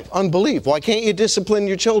your wife? Unbelief. Why can't you discipline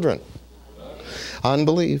your children?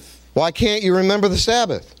 Unbelief. Why can't you remember the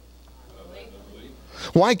Sabbath?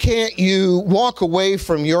 Why can't you walk away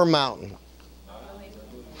from your mountain?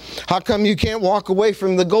 How come you can't walk away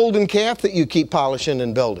from the golden calf that you keep polishing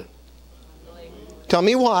and building? Tell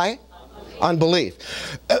me why.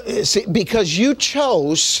 Unbelief. See, because you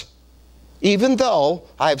chose, even though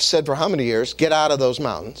I've said for how many years, get out of those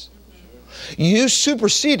mountains. You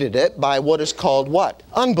superseded it by what is called what?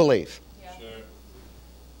 Unbelief.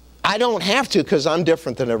 I don't have to because I'm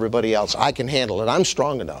different than everybody else. I can handle it. I'm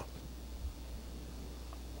strong enough.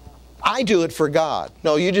 I do it for God.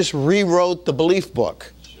 No, you just rewrote the belief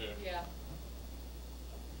book. Yeah.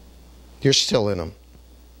 You're still in them.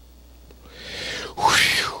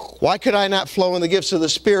 Why could I not flow in the gifts of the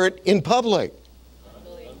Spirit in public?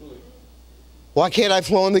 Why can't I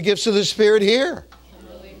flow in the gifts of the Spirit here?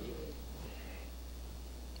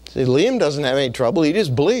 See, Liam doesn't have any trouble. He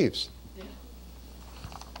just believes.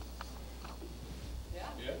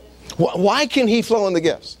 Why can he flow in the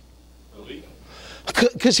gifts?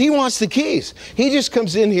 Because he wants the keys. He just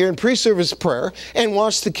comes in here in pre-service prayer and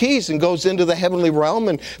wants the keys and goes into the heavenly realm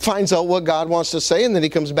and finds out what God wants to say, and then he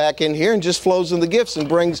comes back in here and just flows in the gifts and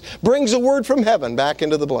brings a word from heaven back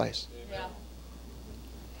into the place. Yeah.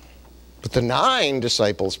 But the 9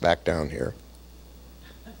 disciples back down here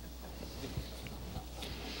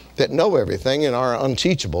that know everything and are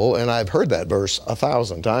unteachable, and I've heard that verse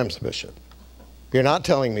 1,000 times, Bishop. You're not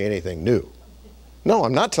telling me anything new. No,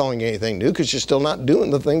 I'm not telling you anything new because you're still not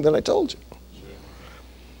doing the thing that I told you.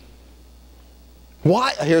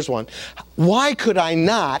 Why? Here's one. Why could I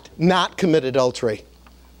not commit adultery?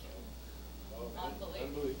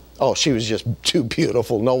 Unbelief. Oh, she was just too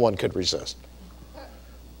beautiful. No one could resist.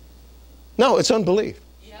 No, it's unbelief.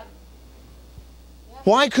 Yeah.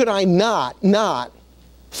 Why could I not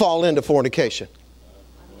fall into fornication?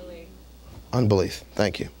 Unbelief. Unbelief.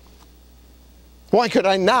 Thank you. Why could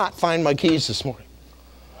I not find my keys this morning?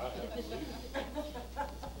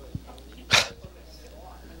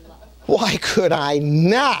 Why could I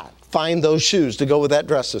not find those shoes to go with that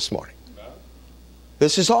dress this morning?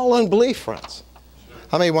 This is all unbelief, friends.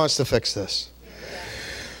 How many wants to fix this?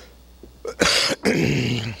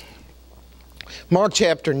 Mark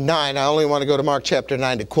chapter 9. I only want to go to Mark chapter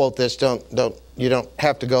 9 to quote this. You don't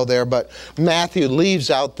have to go there, but Matthew leaves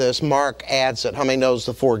out this. Mark adds it. How many knows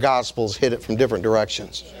the 4 Gospels hit it from different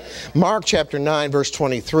directions? Mark chapter 9, verse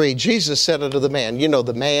 23. Jesus said unto the man, you know,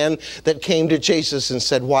 the man that came to Jesus and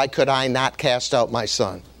said, why could I not cast out my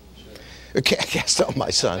son? Cast out my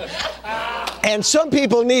son. And some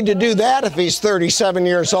people need to do that if he's 37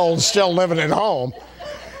 years old and still living at home.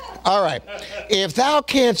 All right. If thou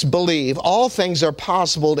canst believe, all things are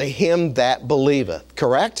possible to him that believeth.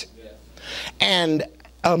 Correct? And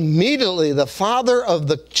immediately the father of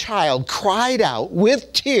the child cried out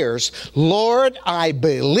with tears, Lord, I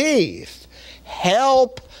believe.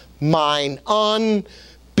 Help mine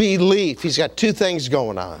unbelief. He's got 2 things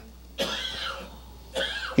going on.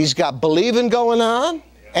 He's got believing going on,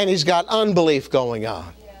 and he's got unbelief going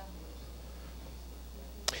on.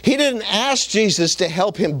 He didn't ask Jesus to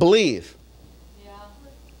help him believe. Yeah.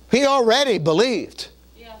 He already believed.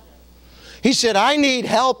 Yeah. He said, I need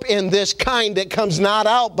help in this kind that comes not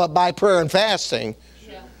out but by prayer and fasting.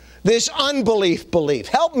 Yeah. This unbelief belief.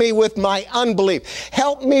 Help me with my unbelief.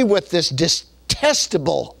 Help me with this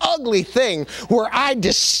detestable, ugly thing where I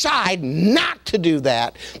decide not to do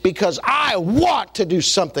that because I want to do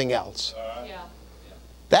something else. Yeah.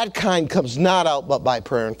 That kind comes not out but by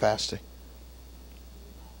prayer and fasting.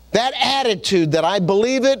 That attitude that I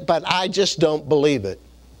believe it, but I just don't believe it,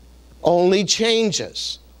 only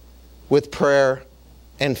changes with prayer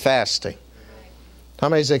and fasting. How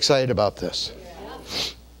many is excited about this?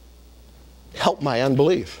 Help my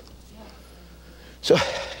unbelief. So,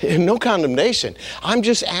 no condemnation. I'm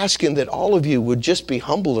just asking that all of you would just be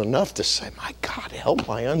humble enough to say, my God, help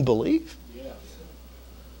my unbelief.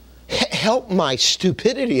 help my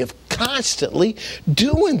stupidity of constantly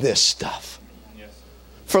doing this stuff. Yes.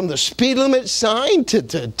 From the speed limit sign to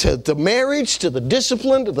the marriage, to the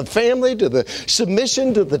discipline, to the family, to the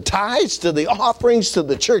submission, to the tithes, to the offerings, to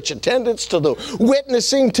the church attendance, to the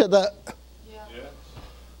witnessing, to the... Yes.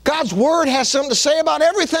 God's Word has something to say about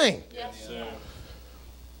everything. Yes, sir.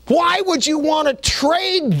 Why would you want to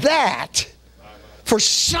trade that for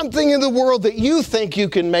something in the world that you think you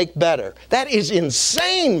can make better? That is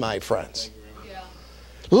insane, my friends. Yeah.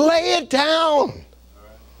 Lay it down.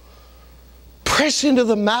 Press into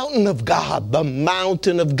the mountain of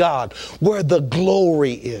God, where the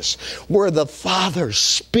glory is, where the Father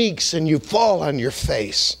speaks and you fall on your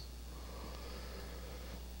face.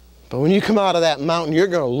 But when you come out of that mountain, you're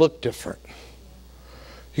going to look different.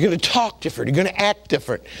 You're going to talk different. You're going to act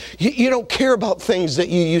different. You don't care about things that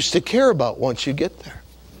you used to care about once you get there.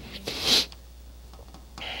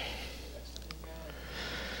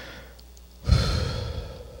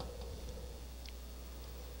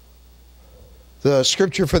 The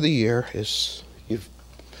scripture for the year is, you've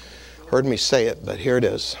heard me say it, but here it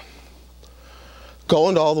is. Go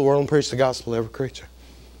into all the world and preach the gospel to every creature.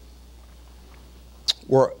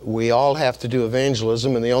 We all have to do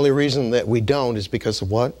evangelism, and the only reason that we don't is because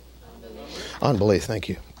of what? Unbelief, thank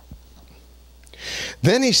you.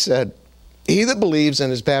 Then he said, he that believes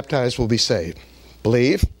and is baptized will be saved.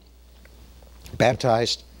 Believe,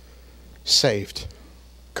 baptized, saved.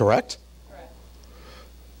 Correct? Correct.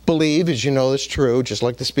 Believe, as you know, is true, just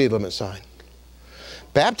like the speed limit sign.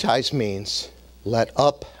 Baptized means let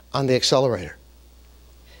up on the accelerator.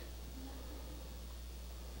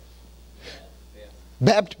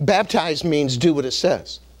 Baptized means do what it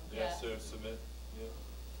says. Yes, sir. Submit.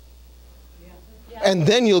 Yeah. And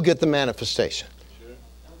then you'll get the manifestation. Sure.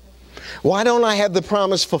 Why don't I have the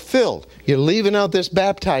promise fulfilled? You're leaving out this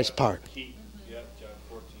baptized part. Keep. Yep. John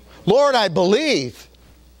 14. Lord, I believe,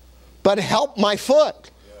 but help my foot.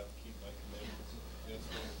 Yeah. Keep my commandments. Yes,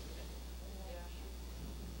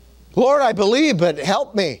 sir. Lord, I believe, but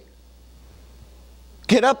help me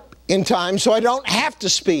get up in time so I don't have to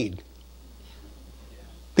speed.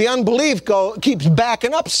 The unbelief keeps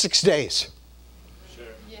backing up 6 days. Sure.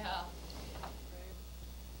 Yeah.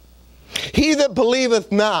 He that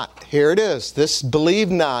believeth not, here it is. This believe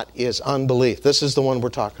not is unbelief. This is the one we're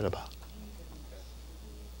talking about.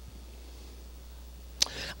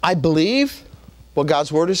 I believe what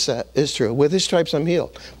God's word is true. With his stripes I'm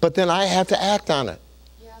healed. But then I have to act on it.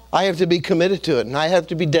 Yeah. I have to be committed to it, and I have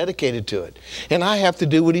to be dedicated to it. And I have to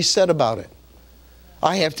do what he said about it.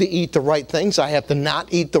 I have to eat the right things. I have to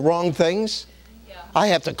not eat the wrong things. Yeah. I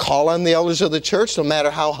have to call on the elders of the church, no matter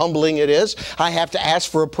how humbling it is. I have to ask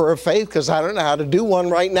for a prayer of faith because I don't know how to do one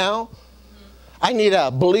right now. I need a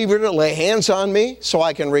believer to lay hands on me so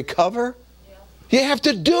I can recover. Yeah. You have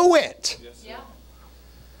to do it. Yes, sir. Yeah.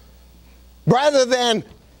 Rather than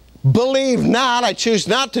believe not, I choose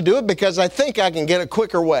not to do it because I think I can get a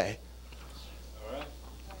quicker way. All right.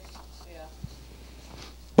 Yeah.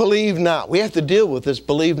 Believe not. We have to deal with this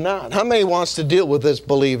believe not. How many wants to deal with this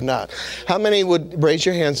believe not? How many would raise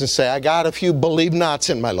your hands and say, I got a few believe nots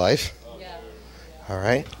in my life? Yeah. All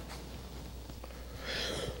right.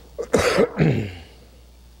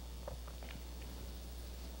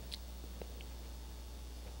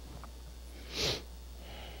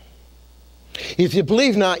 If you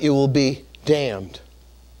believe not, you will be damned.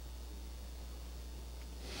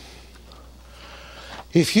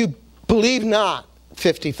 If you believe not,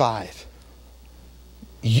 55,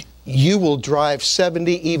 you will drive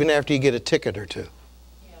 70 even after you get a ticket or two.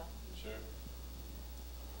 Yeah. Sure.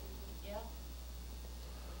 Yeah.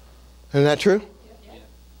 Isn't that true? Yeah.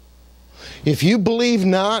 If you believe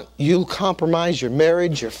not, you'll compromise your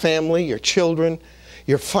marriage, your family, your children,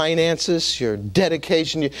 your finances, your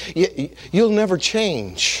dedication. You'll never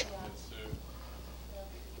change. Yes, sir.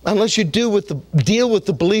 Unless you deal with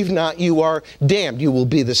the believe not, you are damned. You will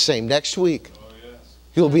be the same next week. Oh, yes.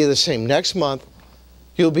 You'll be the same next month.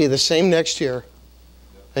 You'll be the same next year.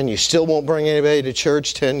 And you still won't bring anybody to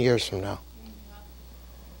church 10 years from now.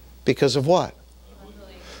 Because of what?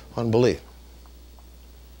 Unbelief.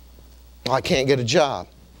 Well, I can't get a job.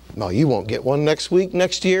 No, you won't get one next week,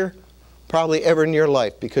 next year, probably ever in your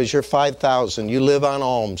life, because you're 5,000. You live on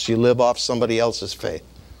alms. You live off somebody else's faith.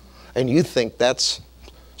 And you think that's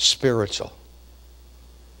spiritual.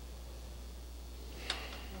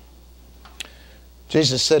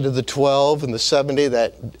 Jesus said to the 12 and the 70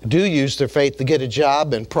 that do use their faith to get a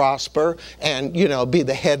job and prosper and, be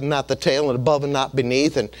the head and not the tail and above and not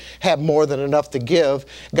beneath and have more than enough to give,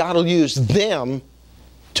 God will use them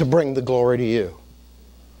to bring the glory to you.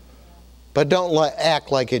 But don't act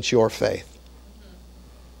like it's your faith.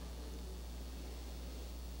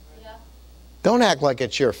 Don't act like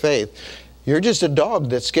it's your faith. You're just a dog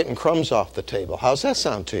that's getting crumbs off the table. How's that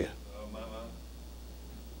sound to you? Oh, my.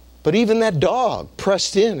 But even that dog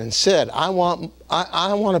pressed in and said, I want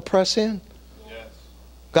to press in. Yes.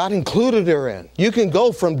 God included her in. You can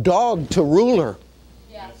go from dog to ruler.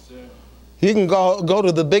 Yeah. Yes, sir. You can go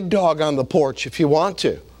to the big dog on the porch if you want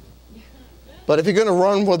to. But if you're going to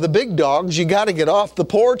run with the big dogs, you got to get off the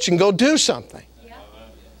porch and go do something. Yeah.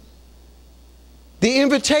 The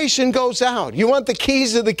invitation goes out. You want the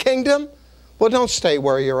keys of the kingdom? Well, don't stay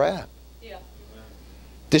where you're at. Yeah.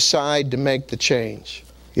 Decide to make the change.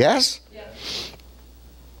 Yes? Yeah.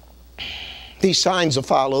 These signs will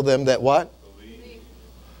follow them that what? Believe.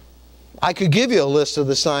 I could give you a list of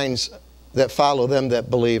the signs that follow them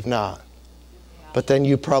that believe not. But then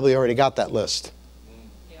you probably already got that list.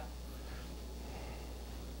 Yeah.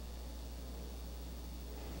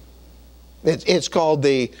 It's called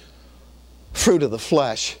the fruit of the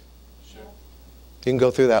flesh. Sure. You can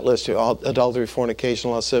go through that list. Adultery, fornication,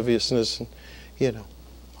 lasciviousness, and,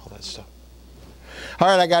 all that stuff. All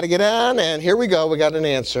right, I got to get on, and here we go. We got an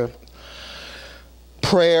answer.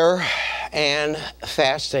 Prayer and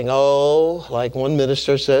fasting. Oh, like one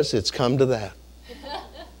minister says, it's come to that.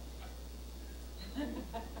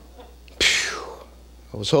 Phew.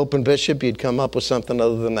 I was hoping, Bishop, you'd come up with something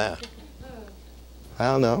other than that. I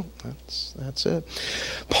don't know. That's it.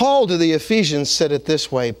 Paul to the Ephesians said it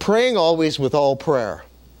this way, praying always with all prayer.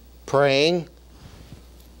 Praying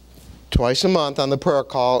twice a month on the prayer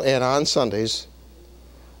call and on Sundays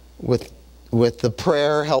with the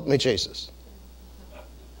prayer, help me Jesus.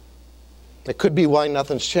 That could be why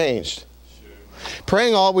nothing's changed. Sure.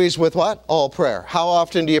 Praying always with what? All prayer. How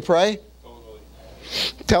often do you pray? Totally.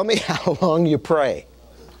 Tell me how long you pray.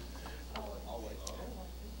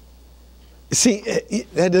 See,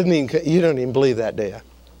 that doesn't even, you don't even believe that, do you?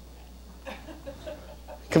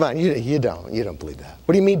 Come on, you don't believe that.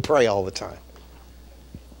 What do you mean pray all the time?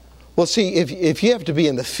 Well, see, if you have to be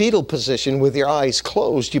in the fetal position with your eyes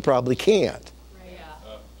closed, you probably can't. Yeah.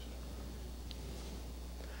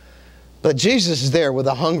 But Jesus is there with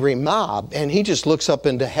a hungry mob, and he just looks up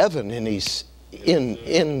into heaven, and he's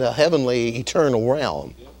in the heavenly eternal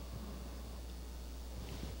realm.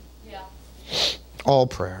 Yeah. All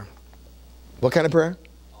prayer. What kind of prayer?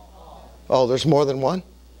 Oh, there's more than one?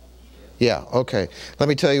 Yeah, okay. Let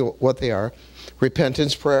me tell you what they are.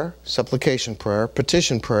 Repentance prayer, supplication prayer,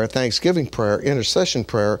 petition prayer, thanksgiving prayer, intercession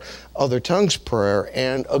prayer, other tongues prayer,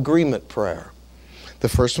 and agreement prayer. The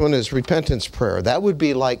first one is repentance prayer. That would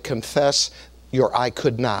be like confess your I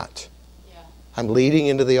could not. Yeah. I'm leading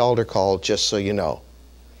into the altar call, just so you know.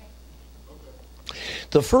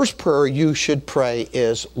 The first prayer you should pray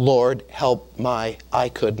is, Lord, help my I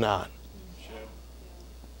could not. Sure.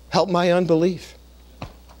 Help my unbelief.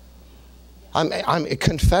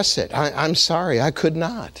 Confess it. I'm sorry, I could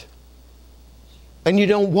not. And you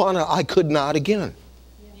don't want to, I could not again.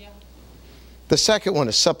 Yeah. The second one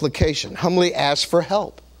is supplication. Humbly ask for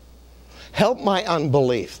help. Help my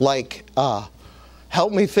unbelief. Like,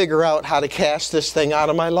 help me figure out how to cast this thing out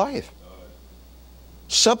of my life.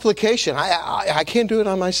 Supplication. I can't do it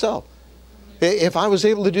on myself. If I was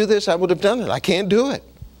able to do this, I would have done it. I can't do it.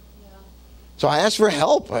 So I asked for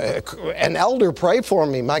help. An elder prayed for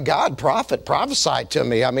me. My God, prophet prophesied to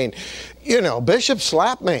me. I mean, bishop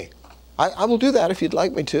slapped me. I will do that if you'd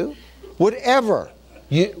like me to. Whatever.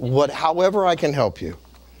 However I can help you.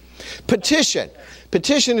 Petition.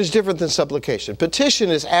 Petition is different than supplication.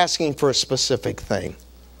 Petition is asking for a specific thing.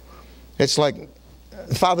 It's like,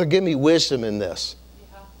 Father, give me wisdom in this.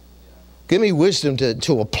 Give me wisdom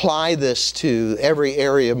to apply this to every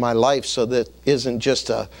area of my life so that it isn't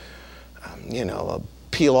just a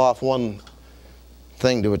peel off one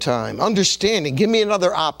thing to a time. Understanding, give me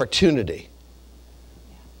another opportunity.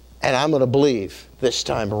 And I'm going to believe this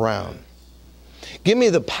time around. Give me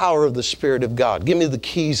the power of the Spirit of God. Give me the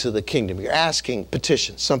keys of the kingdom. You're asking,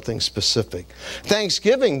 petition, something specific.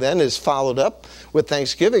 Thanksgiving then is followed up with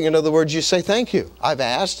thanksgiving. In other words, you say thank you. I've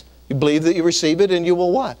asked. You believe that you receive it and you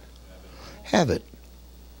will what? Have it.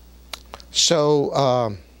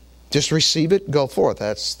 So, just receive it, go forth.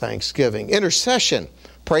 That's thanksgiving. Intercession.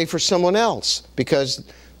 Pray for someone else because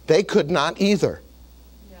they could not either.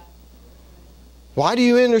 Yeah. Why do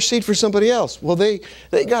you intercede for somebody else? Well, they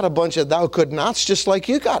got a bunch of thou could nots just like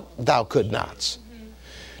you got thou could nots. Mm-hmm.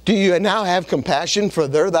 Do you now have compassion for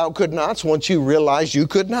their thou could nots once you realize you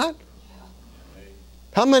could not? Yeah.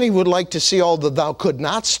 How many would like to see all the thou could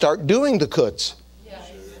nots start doing the coulds? Yes.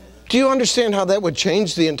 Do you understand how that would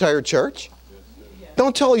change the entire church?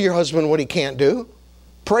 Don't tell your husband what he can't do.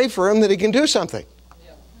 Pray for him that he can do something.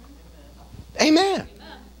 Yeah. Amen.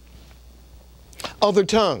 Other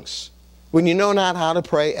tongues. When you know not how to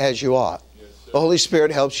pray as you ought. Yes, sir. The Holy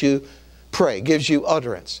Spirit helps you pray, gives you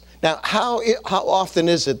utterance. Now, how often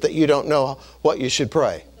is it that you don't know what you should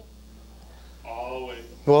pray? Always.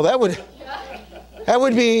 Well, that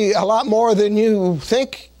would be a lot more than you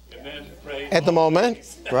think And then pray at the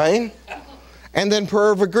moment, right? And then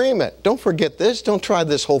prayer of agreement. Don't forget this. Don't try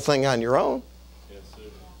this whole thing on your own. Yes, sir.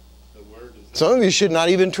 The word is Some of you should not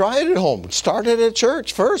even try it at home. Start it at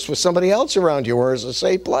church first with somebody else around you where it's a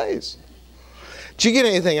safe place. Did you get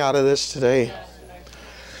anything out of this today?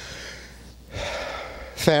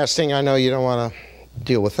 Fasting, I know you don't want to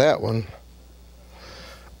deal with that one.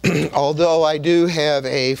 Although I do have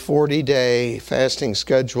a 40-day fasting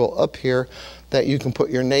schedule up here that you can put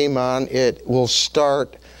your name on. It will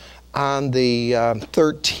start on the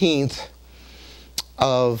 13th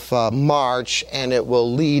of March, and it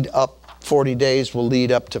will lead up, 40 days will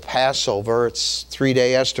lead up to Passover. It's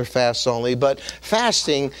 3-day Esther fast only. But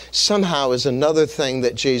fasting somehow is another thing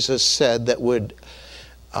that Jesus said that would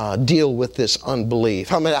deal with this unbelief.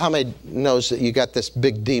 How many knows that you got this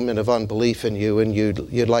big demon of unbelief in you and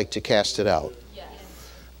you'd like to cast it out? Yes.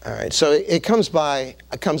 All right. So it comes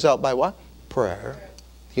out by what? Prayer.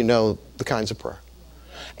 You know the kinds of prayer.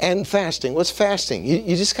 And fasting. What's fasting?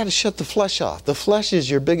 You just got to shut the flesh off. The flesh is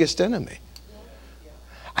your biggest enemy.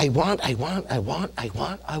 I want.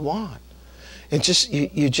 And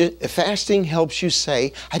fasting helps you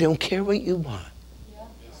say, I don't care what you want.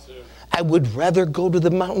 Yes, sir. I would rather go to the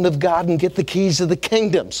mountain of God and get the keys of the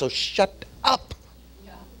kingdom. So shut up.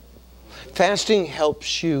 Yeah. Fasting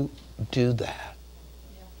helps you do that.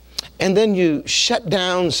 And then you shut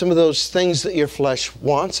down some of those things that your flesh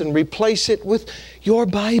wants and replace it with your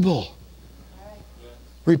Bible.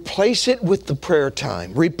 Replace it with the prayer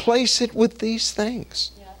time. Replace it with these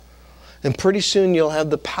things. Yeah. And pretty soon you'll have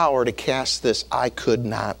the power to cast this I could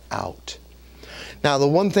not out. Now, the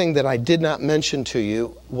one thing that I did not mention to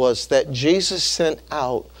you was that Jesus sent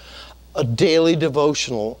out a daily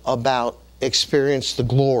devotional about experience the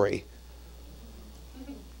glory.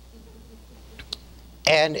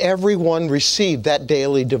 And everyone received that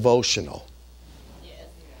daily devotional. Yes.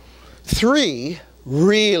 3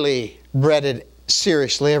 really read it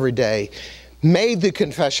seriously every day, made the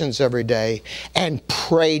confessions every day, and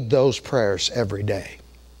prayed those prayers every day.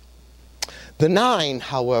 The 9,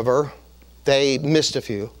 however, they missed a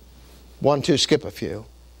few. 1, 2, skip a few.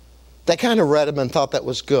 They kind of read them and thought that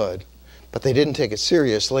was good, but they didn't take it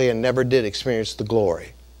seriously and never did experience the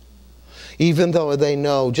glory. Even though they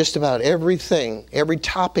know just about everything, every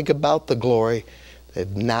topic about the glory,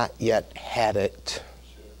 they've not yet had it.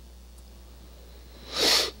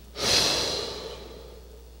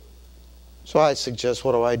 So I suggest,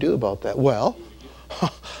 what do I do about that? Well,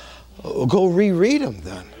 go reread them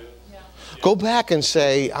then. Go back and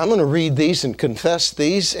say, I'm going to read these and confess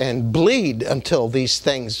these and bleed until these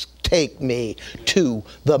things take me to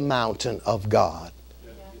the mountain of God.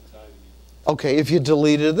 Okay, if you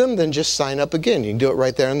deleted them, then just sign up again. You can do it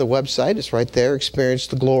right there on the website. It's right there, Experience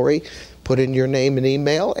the Glory. Put in your name and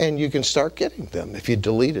email, and you can start getting them if you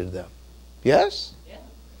deleted them. Yes? Yeah.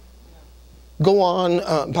 Go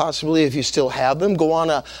on, possibly if you still have them, go on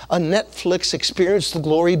a Netflix Experience the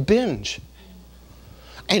Glory binge.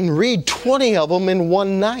 And read 20 of them in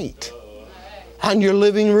one night on your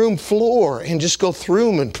living room floor, and just go through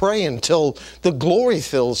them and pray until the glory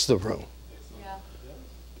fills the room. Yeah.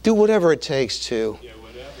 Do whatever it takes to Yeah,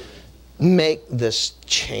 whatever. make this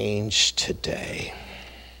change today.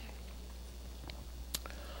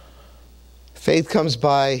 Faith comes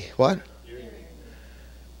by what?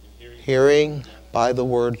 Hearing by the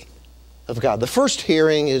word of God. The first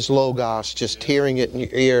hearing is logos, just hearing it in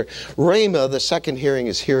your ear. Rhema, the second hearing,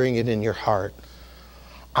 is hearing it in your heart.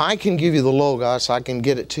 I can give you the logos, I can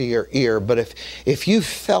get it to your ear, but if you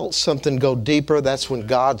felt something go deeper, that's when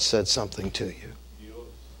God said something to you.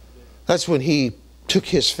 That's when He took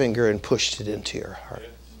His finger and pushed it into your heart.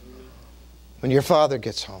 When your father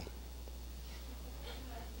gets home.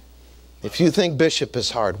 If you think Bishop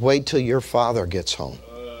is hard, wait till your father gets home.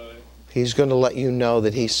 He's going to let you know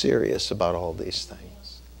that he's serious about all these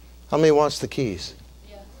things. How many wants the keys?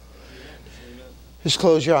 Yeah. Just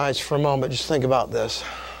close your eyes for a moment. Just think about this.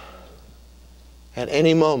 At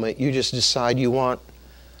any moment, you just decide you want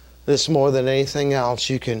this more than anything else.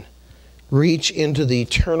 You can reach into the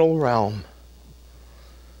eternal realm.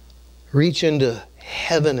 Reach into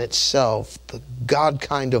heaven itself, the God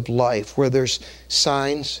kind of life, where there's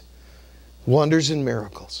signs, wonders, and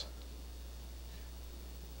miracles.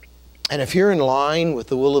 And if you're in line with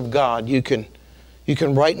the will of God, you can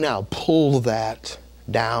right now pull that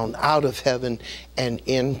down out of heaven and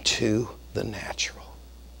into the natural.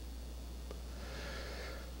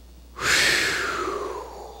 Whew.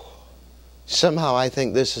 Somehow I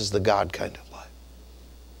think this is the God kind of life.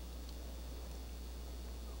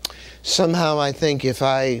 Somehow I think if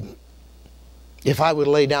I would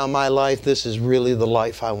lay down my life, this is really the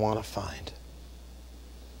life I want to find.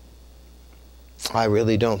 I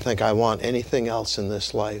really don't think I want anything else in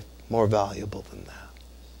this life more valuable than that.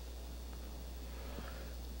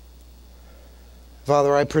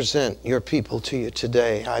 Father, I present your people to you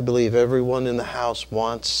today. I believe everyone in the house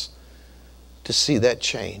wants to see that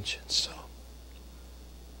change. So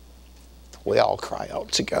we all cry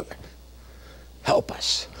out together. Help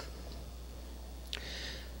us.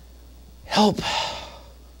 Help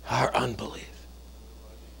our unbelief.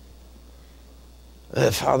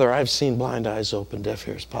 Father, I've seen blind eyes open, deaf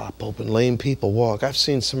ears pop open, lame people walk. I've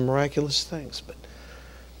seen some miraculous things. But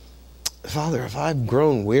Father, if I've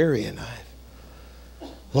grown weary and I've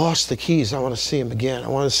lost the keys, I want to see Him again. I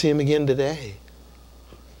want to see Him again today.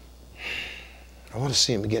 I want to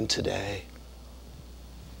see Him again today.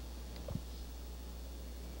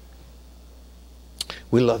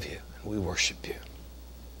 We love you and we worship you.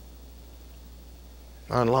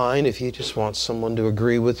 Online, if you just want someone to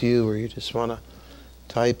agree with you, or you just want to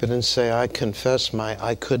type it and say, I confess my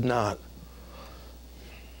I could not,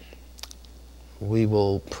 we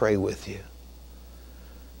will pray with you.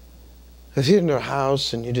 If you're in your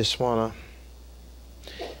house and you just want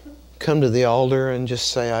to come to the altar and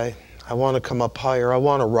just say, I want to come up higher, I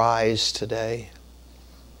want to rise today.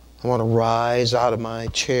 I want to rise out of my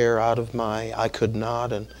chair, out of my I could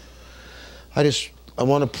not, and I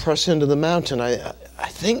want to press into the mountain. I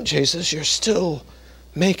think, Jesus, you're still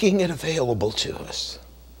making it available to us.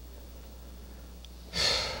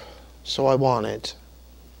 So I want it.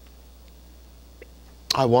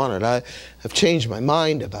 I want it. I've changed my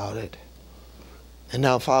mind about it. And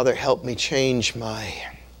now, Father, help me change my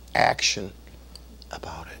action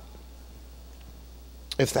about it.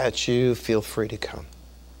 If that's you, feel free to come.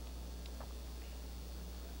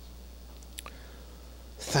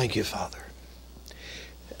 Thank you, Father.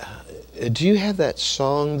 Do you have that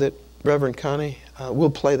song that, Reverend Connie?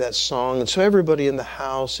 We'll play that song. And so everybody in the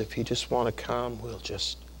house, if you just want to come, we'll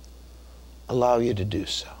just allow you to do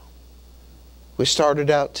so. We started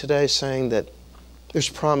out today saying that there's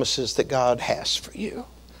promises that God has for you.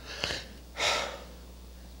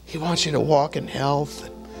 He wants you to walk in health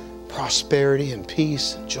and prosperity and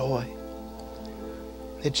peace and joy.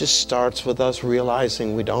 It just starts with us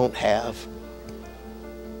realizing we don't have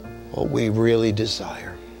what we really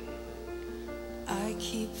desire.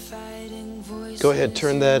 Go ahead,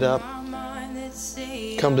 turn that up.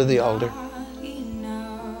 Come to the altar.